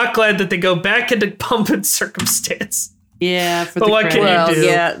 I'm not glad that they go back into Pomp and Circumstance. Yeah. But what can you do?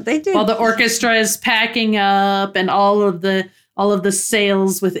 Yeah, they did. While the orchestra is packing up and all of the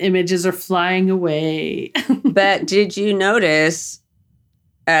sails with images are flying away. But did you notice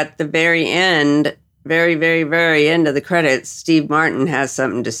at the very end, very, very, very end of the credits, Steve Martin has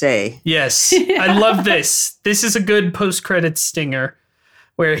something to say? Yes. I love this. This is a good post-credits stinger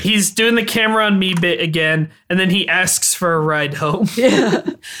where he's doing the camera on me bit again, and then he asks for a ride home. Yeah.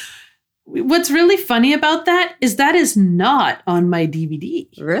 What's really funny about that is not on my DVD.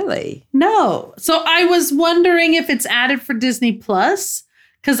 Really? No. So I was wondering if it's added for Disney Plus,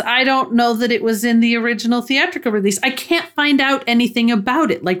 because I don't know that it was in the original theatrical release. I can't find out anything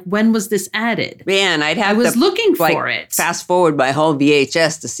about it. Like, when was this added? Man, I'd have I was to looking for it. fast forward my whole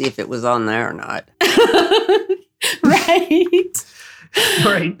VHS to see if it was on there or not. Right.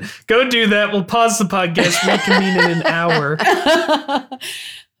 Right. Go do that. We'll pause the podcast, reconvene in an hour.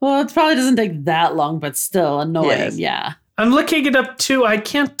 Well, it probably doesn't take that long, but still annoying. Yes. Yeah. I'm looking it up too. I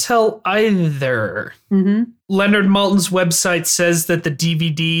can't tell either. Mm-hmm. Leonard Maltin's website says that the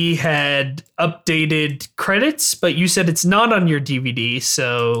DVD had updated credits, but you said it's not on your DVD,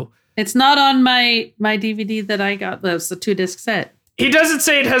 so... It's not on my DVD that I got. That was the 2-disc set. He doesn't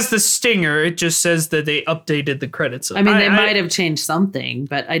say it has the stinger. It just says that they updated the credits. I mean, they might have changed something,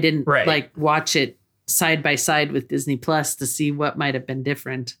 but I didn't Right. watch it side by side with Disney Plus to see what might have been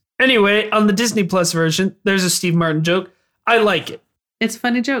different. Anyway, on the Disney Plus version, there's a Steve Martin joke. I like it. It's a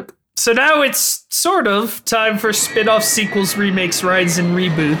funny joke. So now it's sort of time for spin-off sequels, remakes, rides, and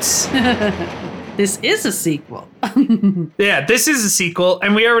reboots. This is a sequel. Yeah, this is a sequel,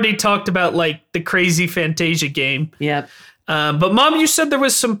 and we already talked about the crazy Fantasia game. Yep. But Mom, you said there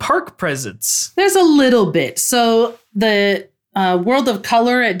was some park presence. There's a little bit. So the World of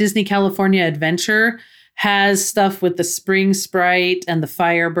Color at Disney California Adventure has stuff with the Spring Sprite and the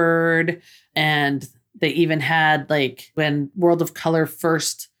Firebird. And they even had, when World of Color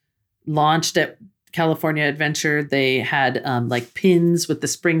first launched at California Adventure, they had pins with the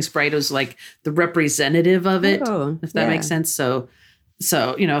Spring Sprite. It was the representative of it, if that makes sense. So,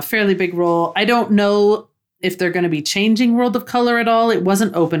 a fairly big role. I don't know if they're going to be changing World of Color at all. It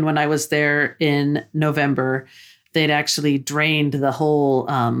wasn't open when I was there in November. They'd actually drained the whole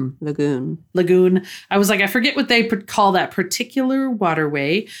lagoon. I was I forget what they call that particular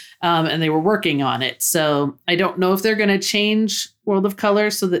waterway, and they were working on it. So I don't know if they're going to change World of Color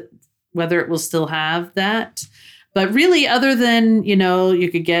so that whether it will still have that. But really, other than, you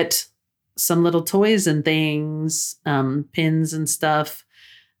could get some little toys and things, pins and stuff,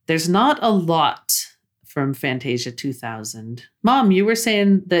 there's not a lot from Fantasia 2000. Mom, you were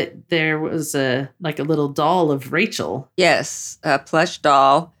saying that there was a little doll of Rachel. Yes, a plush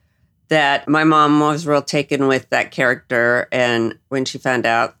doll that my mom was real taken with that character. And when she found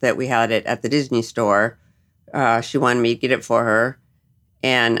out that we had it at the Disney store, she wanted me to get it for her.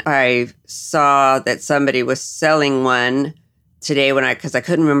 And I saw that somebody was selling one today because I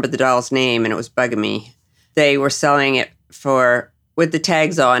couldn't remember the doll's name and it was bugging me. They were selling it with the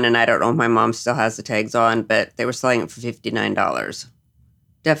tags on, and I don't know if my mom still has the tags on, but they were selling it for $59.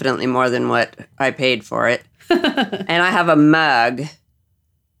 Definitely more than what I paid for it. And I have a mug,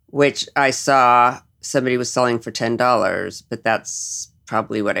 which I saw somebody was selling for $10, but that's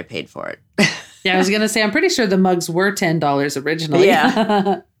probably what I paid for it. Yeah, I was going to say, I'm pretty sure the mugs were $10 originally.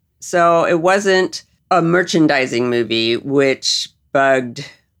 Yeah. So it wasn't a merchandising movie, which bugged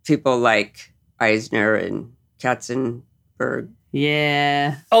people like Eisner and Katzenberg.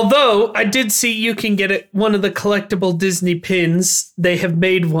 Yeah. Although I did see you can get one of the collectible Disney pins. They have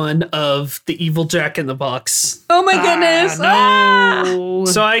made one of the evil Jack in the Box. Oh my goodness. No.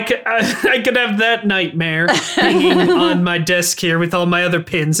 So I could have that nightmare hanging on my desk here with all my other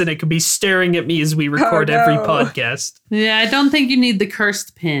pins, and it could be staring at me as we record every podcast. Yeah, I don't think you need the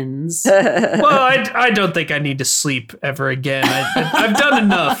cursed pins. Well, I don't think I need to sleep ever again. I've done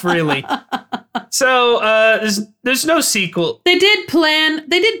enough, really. So there's no sequel. They did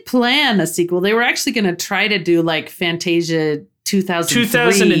plan a sequel. They were actually going to try to do Fantasia 2006.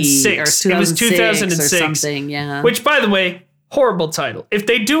 Or 2006 it was 2006 or something, yeah. Which, by the way, horrible title. If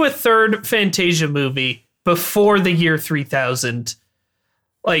they do a third Fantasia movie before the year 3000,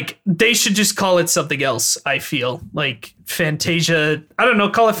 they should just call it something else, I feel. Fantasia, I don't know,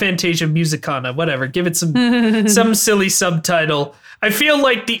 call it Fantasia Musicana, whatever. Give it some silly subtitle. I feel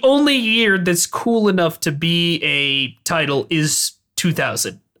like the only year that's cool enough to be a title is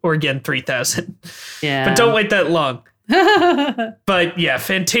 2000. or again 3000. Yeah. But don't wait that long. But yeah,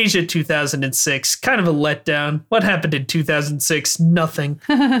 Fantasia 2006, kind of a letdown. What happened in 2006? Nothing.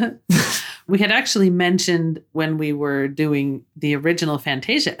 We had actually mentioned when we were doing the original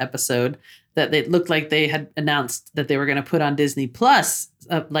Fantasia episode that it looked like they had announced that they were going to put on Disney Plus,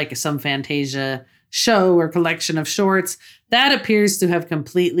 like some Fantasia show or collection of shorts. That appears to have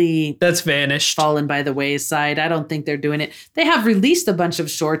completely That's vanished. fallen by the wayside. I don't think they're doing it. They have released a bunch of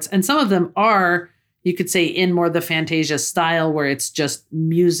shorts, and some of them are, you could say, in more the Fantasia style, where it's just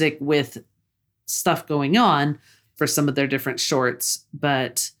music with stuff going on for some of their different shorts.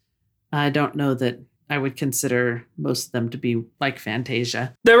 But I don't know that I would consider most of them to be like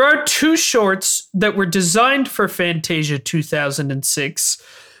Fantasia. There are 2 shorts that were designed for Fantasia 2006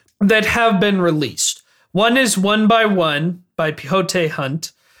 that have been released. One is One by One by Pihotay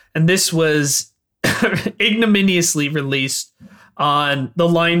Hunt, and this was ignominiously released on The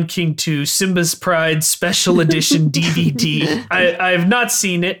Lion King 2 Simba's Pride Special Edition DVD. I have not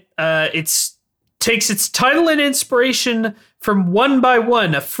seen it. It's takes its title and inspiration from One by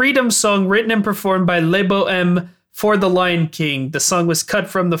One, a freedom song written and performed by Le Bohème for The Lion King. The song was cut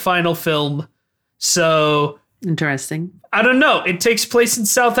from the final film. So Interesting. I don't know. It takes place in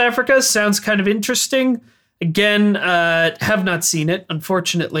South Africa. Sounds kind of interesting. Again, have not seen it,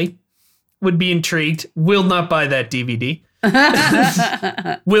 unfortunately. Would be intrigued. Will not buy that DVD.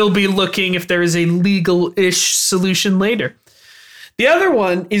 Will be looking if there is a legal-ish solution later. The other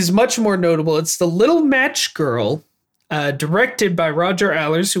one is much more notable. It's The Little Match Girl, directed by Roger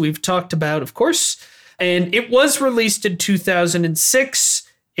Allers, who we've talked about, of course. And it was released in 2006.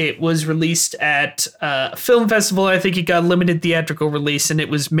 It was released at a film festival. I think it got limited theatrical release, and it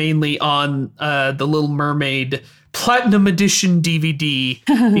was mainly on the Little Mermaid Platinum Edition DVD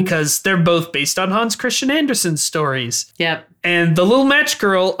because they're both based on Hans Christian Andersen's stories. Yep. And The Little Match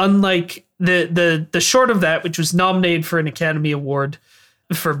Girl, unlike the short of that, which was nominated for an Academy Award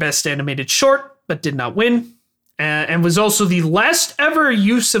for Best Animated Short, but did not win, and was also the last ever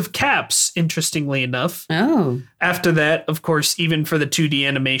use of caps, interestingly enough. Oh. After that, of course, even for the 2D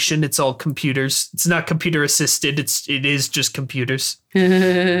animation, it's all computers. It's not computer assisted. It is just computers.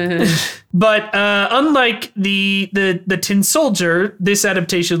 But unlike the Tin Soldier, this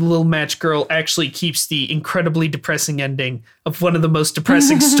adaptation of The Little Match Girl actually keeps the incredibly depressing ending of one of the most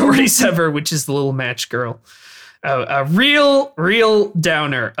depressing stories ever, which is The Little Match Girl. A real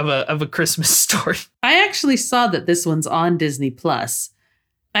downer of a Christmas story. I actually saw that this one's on Disney Plus.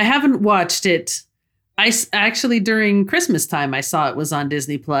 I haven't watched it. Actually, during Christmas time, I saw it was on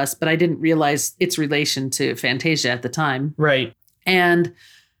Disney Plus, but I didn't realize its relation to Fantasia at the time. Right. And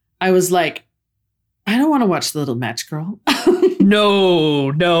I was like, I don't want to watch The Little Match Girl.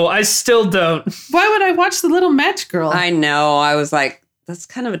 No, I still don't. Why would I watch The Little Match Girl? I know. I was like, that's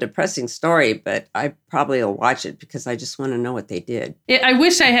kind of a depressing story, but I probably will watch it because I just want to know what they did. I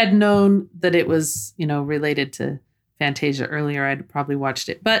wish I had known that it was, related to Fantasia earlier. I'd probably watched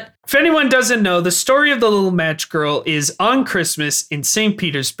it. But if anyone doesn't know, the story of The Little Match Girl is on Christmas in St.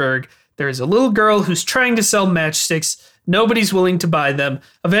 Petersburg. There is a little girl who's trying to sell matchsticks. Nobody's willing to buy them.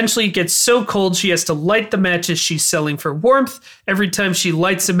 Eventually it gets so cold she has to light the matches she's selling for warmth. Every time she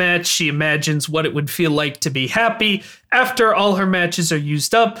lights a match, she imagines what it would feel like to be happy. After all her matches are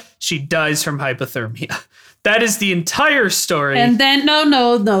used up, she dies from hypothermia. That is the entire story. And then,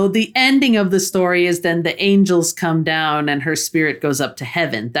 no. The ending of the story is then the angels come down and her spirit goes up to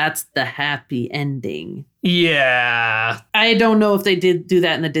heaven. That's the happy ending. Yeah. I don't know if they did do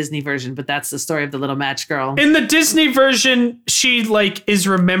that in the Disney version, but that's the story of the Little Match Girl. In the Disney version, she is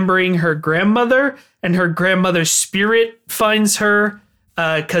remembering her grandmother, and her grandmother's spirit finds her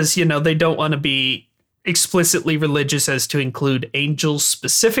because, they don't want to be explicitly religious as to include angels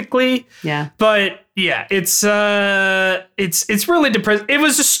specifically. Yeah. But yeah, it's really depressing. It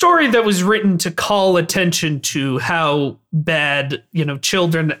was a story that was written to call attention to how bad,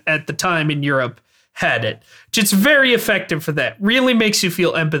 children at the time in Europe had it. It's very effective for that. Really makes you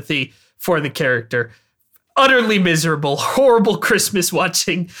feel empathy for the character. Utterly miserable, horrible Christmas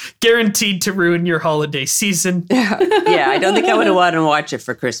watching, guaranteed to ruin your holiday season. Yeah, I don't think I would want to watch it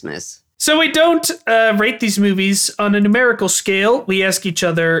for Christmas. So we don't rate these movies on a numerical scale. We ask each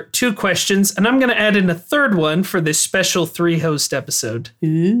other 2 questions, and I'm going to add in a third one for this special 3-host episode.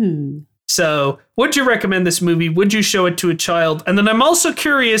 Ooh. So, would you recommend this movie? Would you show it to a child? And then I'm also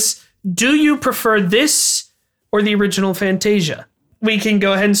curious, do you prefer this or the original Fantasia? We can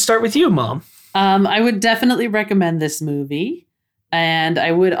go ahead and start with you, Mom. I would definitely recommend this movie, and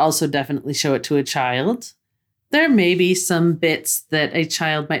I would also definitely show it to a child. There may be some bits that a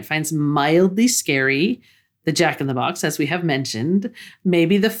child might find mildly scary, the Jack in the Box, as we have mentioned,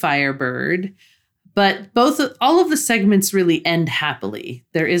 maybe the Firebird. But all of the segments really end happily.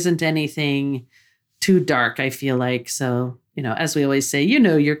 There isn't anything too dark, I feel like. So, as we always say,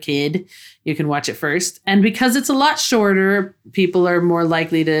 your kid, you can watch it first. And because it's a lot shorter, people are more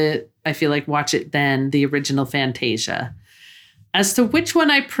likely to, I feel like, watch it than the original Fantasia. As to which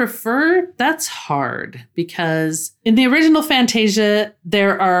one I prefer, that's hard, because in the original Fantasia,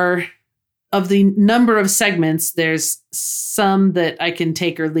 there are, of the number of segments, there's some that I can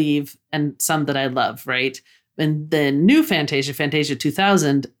take or leave and some that I love, right? And the new Fantasia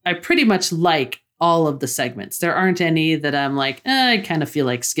 2000, I pretty much like all of the segments. There aren't any that I'm like, I kind of feel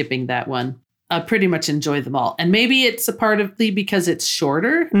like skipping that one. I pretty much enjoy them all. And maybe it's a partly because it's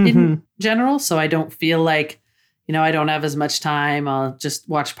shorter in general, so I don't feel like, I don't have as much time. I'll just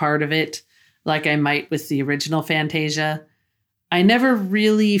watch part of it like I might with the original Fantasia. I never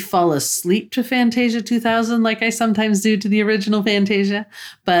really fall asleep to Fantasia 2000 like I sometimes do to the original Fantasia.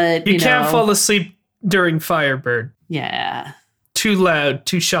 But, you can't fall asleep during Firebird. Yeah. Too loud,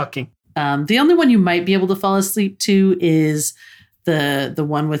 too shocking. The only one you might be able to fall asleep to is the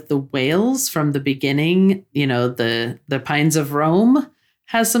one with the whales from the beginning. The Pines of Rome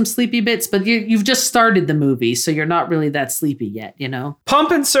has some sleepy bits, but you've just started the movie, so you're not really that sleepy yet, Pomp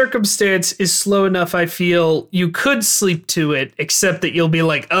and Circumstance is slow enough, I feel you could sleep to it, except that you'll be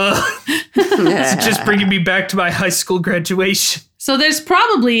like, it's just bringing me back to my high school graduation. So there's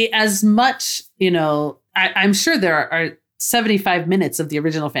probably as much, I'm sure there are 75 minutes of the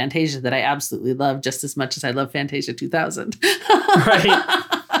original Fantasia that I absolutely love just as much as I love Fantasia 2000.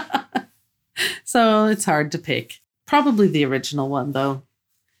 Right. So it's hard to pick. Probably the original one, though,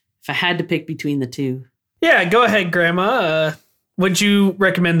 if I had to pick between the two. Yeah, go ahead, Grandma. Would you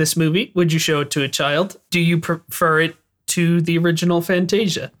recommend this movie? Would you show it to a child? Do you prefer it to the original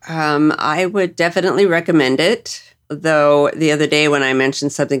Fantasia? I would definitely recommend it. Though the other day when I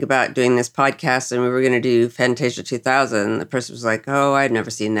mentioned something about doing this podcast and we were going to do Fantasia 2000, the person was like, oh, I'd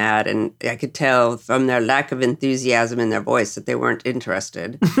never seen that. And I could tell from their lack of enthusiasm in their voice that they weren't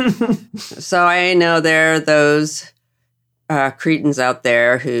interested. So I know there are those cretins out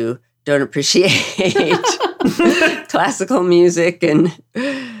there who don't appreciate classical music, and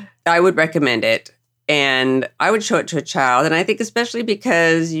I would recommend it. And I would show it to a child. And I think especially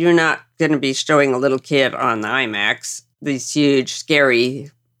because you're not going to be showing a little kid on the IMAX these huge,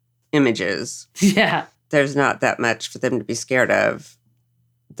 scary images. Yeah. There's not that much for them to be scared of.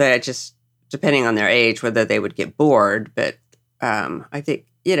 That just, depending on their age, whether they would get bored. But I think,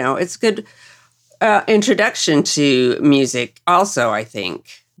 it's a good introduction to music also, I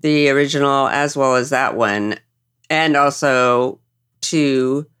think. The original as well as that one. And also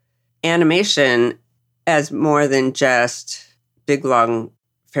to animation as more than just big, long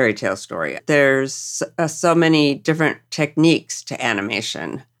fairy tale story. There's so many different techniques to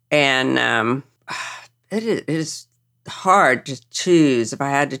animation. And it is hard to choose, if I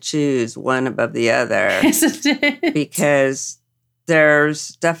had to choose one above the other. Yes, it is. Because there's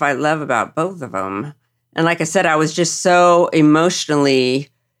stuff I love about both of them. And like I said, I was just so emotionally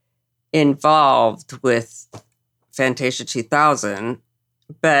involved with Fantasia 2000,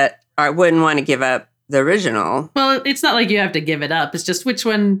 but I wouldn't want to give up the original. Well, it's not like you have to give it up. It's just which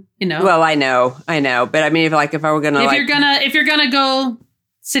one, Well, I know. But I mean, if I were gonna, if you're gonna go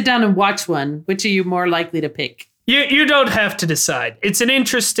sit down and watch one, which are you more likely to pick? You don't have to decide. It's an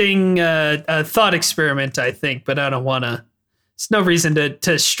interesting thought experiment, I think, but I don't want to. There's no reason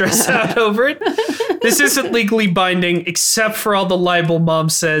to stress out over it. This isn't legally binding, except for all the libel Mom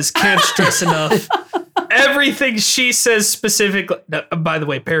says. Can't stress enough. Everything she says specifically. No, by the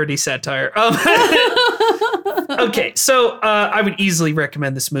way, parody satire. Okay, so I would easily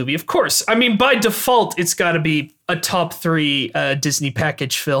recommend this movie. Of course, I mean by default, it's got to be a top 3 Disney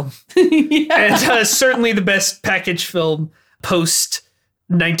package film, Yeah. and certainly the best package film post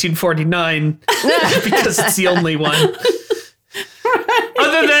 1949 because it's the only one.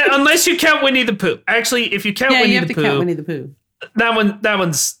 Other than, unless you count Winnie the Pooh. Actually, if you count Yeah, Winnie you have the to Pooh, count Winnie the Pooh. that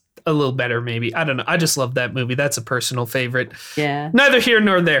one's a little better, maybe. I don't know. I just love that movie. That's a personal favorite. Yeah. Neither here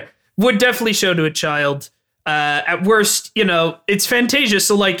nor there. Would definitely show to a child. At worst, it's Fantasia,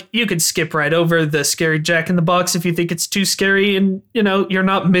 so like you could skip right over the scary Jack in the Box if you think it's too scary, and you're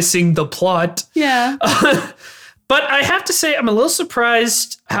not missing the plot. Yeah. But I have to say, I'm a little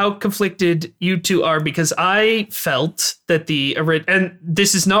surprised how conflicted you two are, because I felt that and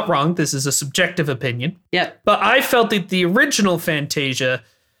this is not wrong, this is a subjective opinion. Yep. But I felt that the original Fantasia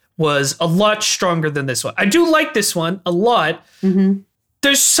was a lot stronger than this one. I do like this one a lot,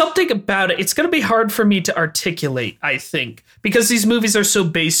 there's something about it. It's going to be hard for me to articulate, I think, because these movies are so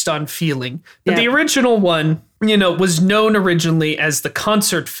based on feeling. But the original one, was known originally as the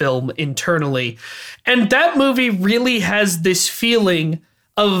concert film internally. And that movie really has this feeling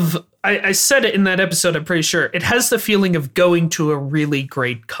of, I said it in that episode, I'm pretty sure, it has the feeling of going to a really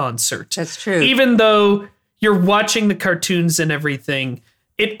great concert. That's true. Even though you're watching the cartoons and everything,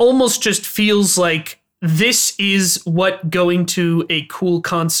 it almost just feels like this is what going to a cool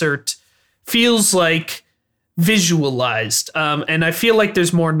concert feels like visualized. And I feel like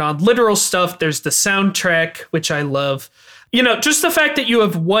there's more non-literal stuff. There's the soundtrack, which I love. Just the fact that you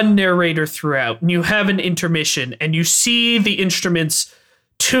have one narrator throughout and you have an intermission and you see the instruments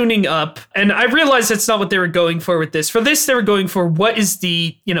tuning up. And I realize that's not what they were going for with this. For this, they were going for what is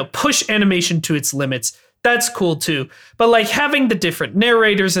the, push animation to its limits. That's cool too. But like having the different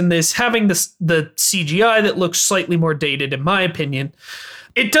narrators in this, having the CGI that looks slightly more dated, in my opinion,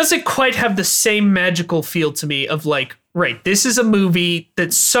 it doesn't quite have the same magical feel to me of like, right, this is a movie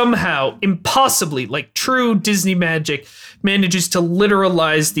that somehow, impossibly, like true Disney magic, manages to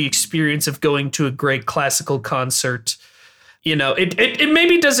literalize the experience of going to a great classical concert. It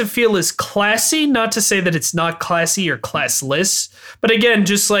maybe doesn't feel as classy, not to say that it's not classy or classless, but again,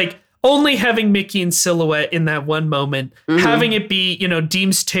 just like, only having Mickey in silhouette in that one moment, having it be,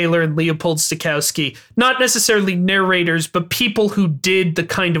 Deems Taylor and Leopold Stokowski, not necessarily narrators, but people who did the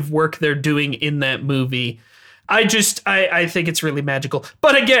kind of work they're doing in that movie. I think it's really magical.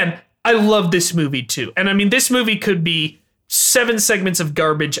 But again, I love this movie too. And I mean, this movie could be 7 segments of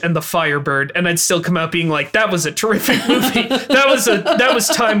garbage and The Firebird, and I'd still come out being like, that was a terrific movie. That was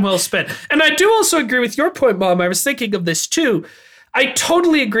time well spent. And I do also agree with your point, Mom. I was thinking of this too. I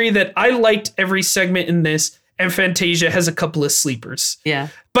totally agree that I liked every segment in this, and Fantasia has a couple of sleepers. Yeah.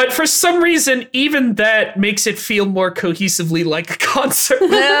 But for some reason, even that makes it feel more cohesively like a concert. Or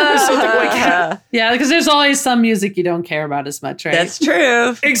something like that. Yeah, because there's always some music you don't care about as much, right? That's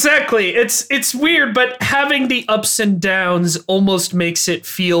true. Exactly. It's weird, but having the ups and downs almost makes it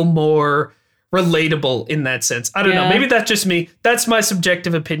feel more relatable in that sense. I don't know. Maybe that's just me. That's my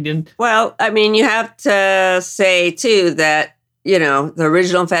subjective opinion. Well, I mean, you have to say, too, that the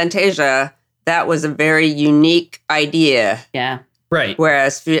original Fantasia, that was a very unique idea. Yeah. Right.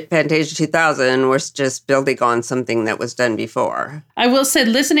 Whereas Fantasia 2000 was just building on something that was done before. I will say,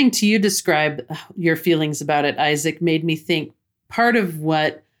 listening to you describe your feelings about it, Isaac, made me think part of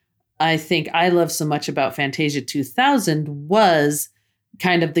what I think I love so much about Fantasia 2000 was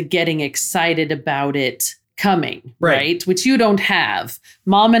kind of the getting excited about it coming, right? Which you don't have.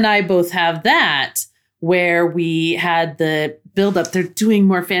 Mom and I both have that, where we had the build up. They're doing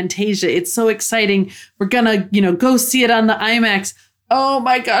more Fantasia. It's so exciting. We're gonna, go see it on the IMAX. Oh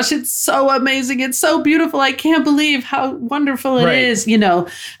my gosh, it's so amazing. It's so beautiful. I can't believe how wonderful it is,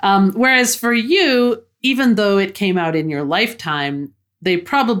 Whereas for you, even though it came out in your lifetime, they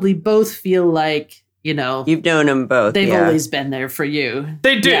probably both feel like, you've known them both. They've always been there for you.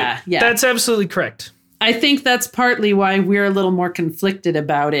 They do. Yeah. That's absolutely correct. I think that's partly why we're a little more conflicted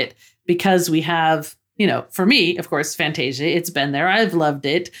about it, because we have, for me, of course, Fantasia, it's been there. I've loved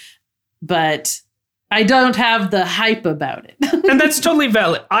it, but I don't have the hype about it. And that's totally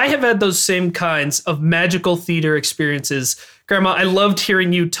valid. I have had those same kinds of magical theater experiences. Grandma, I loved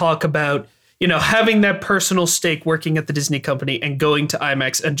hearing you talk about, having that personal stake working at the Disney company and going to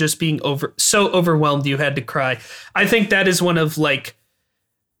IMAX and just being so overwhelmed you had to cry. I think that is one of like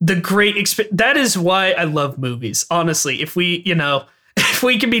the great that is why I love movies. Honestly, if we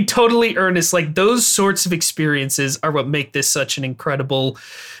can be totally earnest, like those sorts of experiences are what make this such an incredible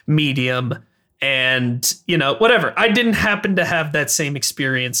medium. And, whatever. I didn't happen to have that same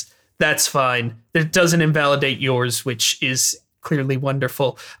experience. That's fine. It doesn't invalidate yours, which is clearly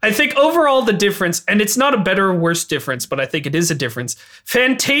wonderful. I think overall the difference, and it's not a better or worse difference, but I think it is a difference.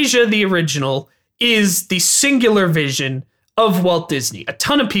 Fantasia, the original, is the singular vision of Walt Disney. A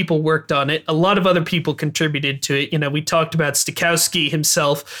ton of people worked on it. A lot of other people contributed to it. We talked about Stokowski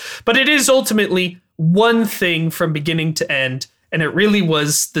himself, but it is ultimately one thing from beginning to end. And it really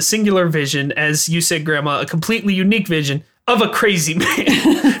was the singular vision, as you said, Grandma, a completely unique vision of a crazy man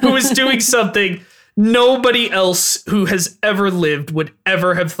who was doing something nobody else who has ever lived would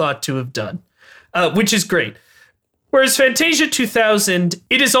ever have thought to have done, which is great. Whereas Fantasia 2000,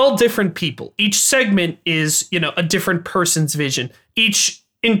 it is all different people. Each segment is, a different person's vision. Each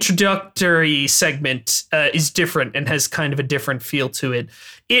introductory segment is different and has kind of a different feel to it.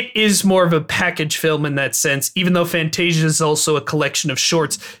 It is more of a package film in that sense, even though Fantasia is also a collection of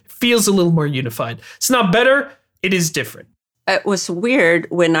shorts. It feels a little more unified. It's not better. It is different. It was weird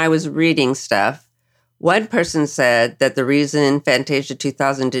when I was reading stuff One person said that the reason Fantasia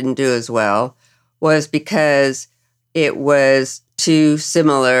 2000 didn't do as well was because it was too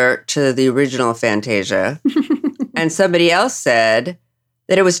similar to the original Fantasia. And somebody else said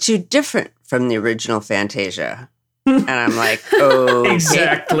that it was too different from the original Fantasia. And I'm like, oh.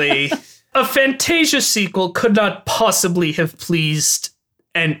 Exactly. A Fantasia sequel could not possibly have pleased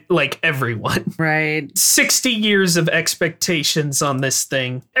everyone. Right. 60 years of expectations on this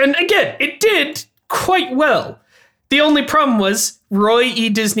thing. And again, it did quite well. The only problem was Roy E.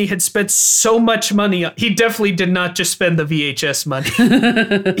 Disney had spent so much money on. He definitely did not just spend the VHS money.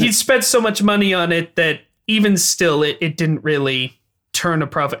 He'd spent so much money on it that even still, it didn't really turn a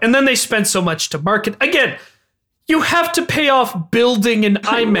profit. And then they spent so much to market. Again, you have to pay off building an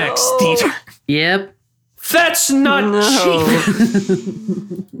IMAX theater. Yep. That's not cheap.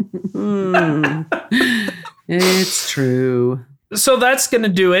 It's true. So that's going to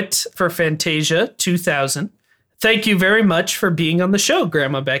do it for Fantasia 2000. Thank you very much for being on the show,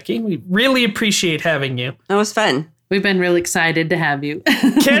 Grandma Becky. We really appreciate having you. That was fun. We've been really excited to have you.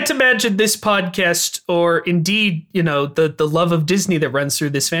 Can't imagine this podcast or indeed, the love of Disney that runs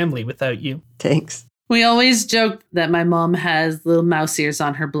through this family without you. Thanks. We always joke that my mom has little mouse ears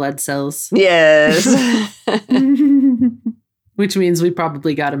on her blood cells. Yes. Which means we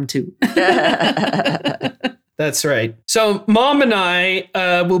probably got them too. That's right. So Mom and I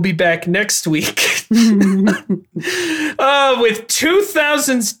will be back next week with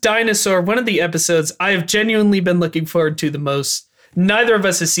 2000's Dinosaur, one of the episodes I have genuinely been looking forward to the most. Neither of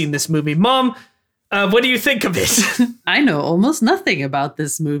us has seen this movie. Mom, what do you think of it? I know almost nothing about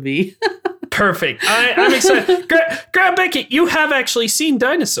this movie. Perfect. I'm excited. Grab Becky, you have actually seen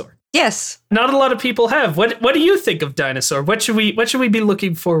Dinosaur. Yes. Not a lot of people have. What do you think of Dinosaur? What should we be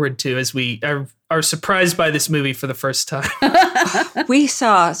looking forward to as we are surprised by this movie for the first time? We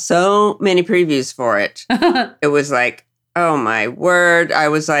saw so many previews for it. It was like, oh my word. I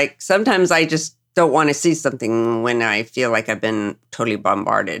was like, sometimes I just don't want to see something when I feel like I've been totally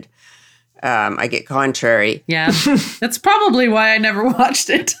bombarded. I get contrary. Yeah, that's probably why I never watched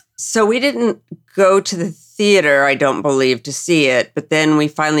it. So we didn't go to the theater, I don't believe, to see it. But then we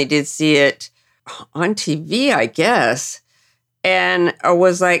finally did see it on TV, I guess. And I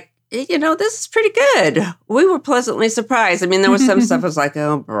was like, this is pretty good. We were pleasantly surprised. I mean, there was some stuff I was like,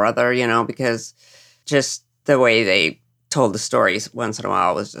 oh, brother, because just the way they told the stories once in a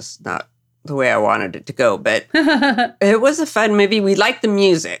while was just not the way I wanted it to go. But it was a fun movie. We liked the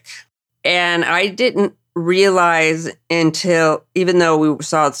music. And I didn't realize until, even though we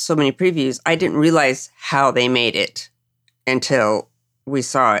saw so many previews, I didn't realize how they made it until we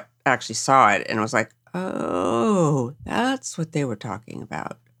actually saw it. And I was like, oh, that's what they were talking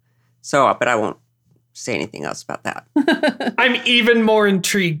about. So, but I won't say anything else about that. I'm even more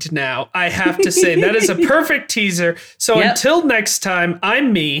intrigued now. I have to say, that is a perfect teaser. So Until next time,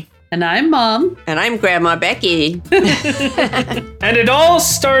 I'm me. And I'm Mom. And I'm Grandma Becky. And it all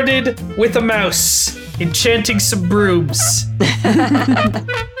started with a mouse enchanting some brooms.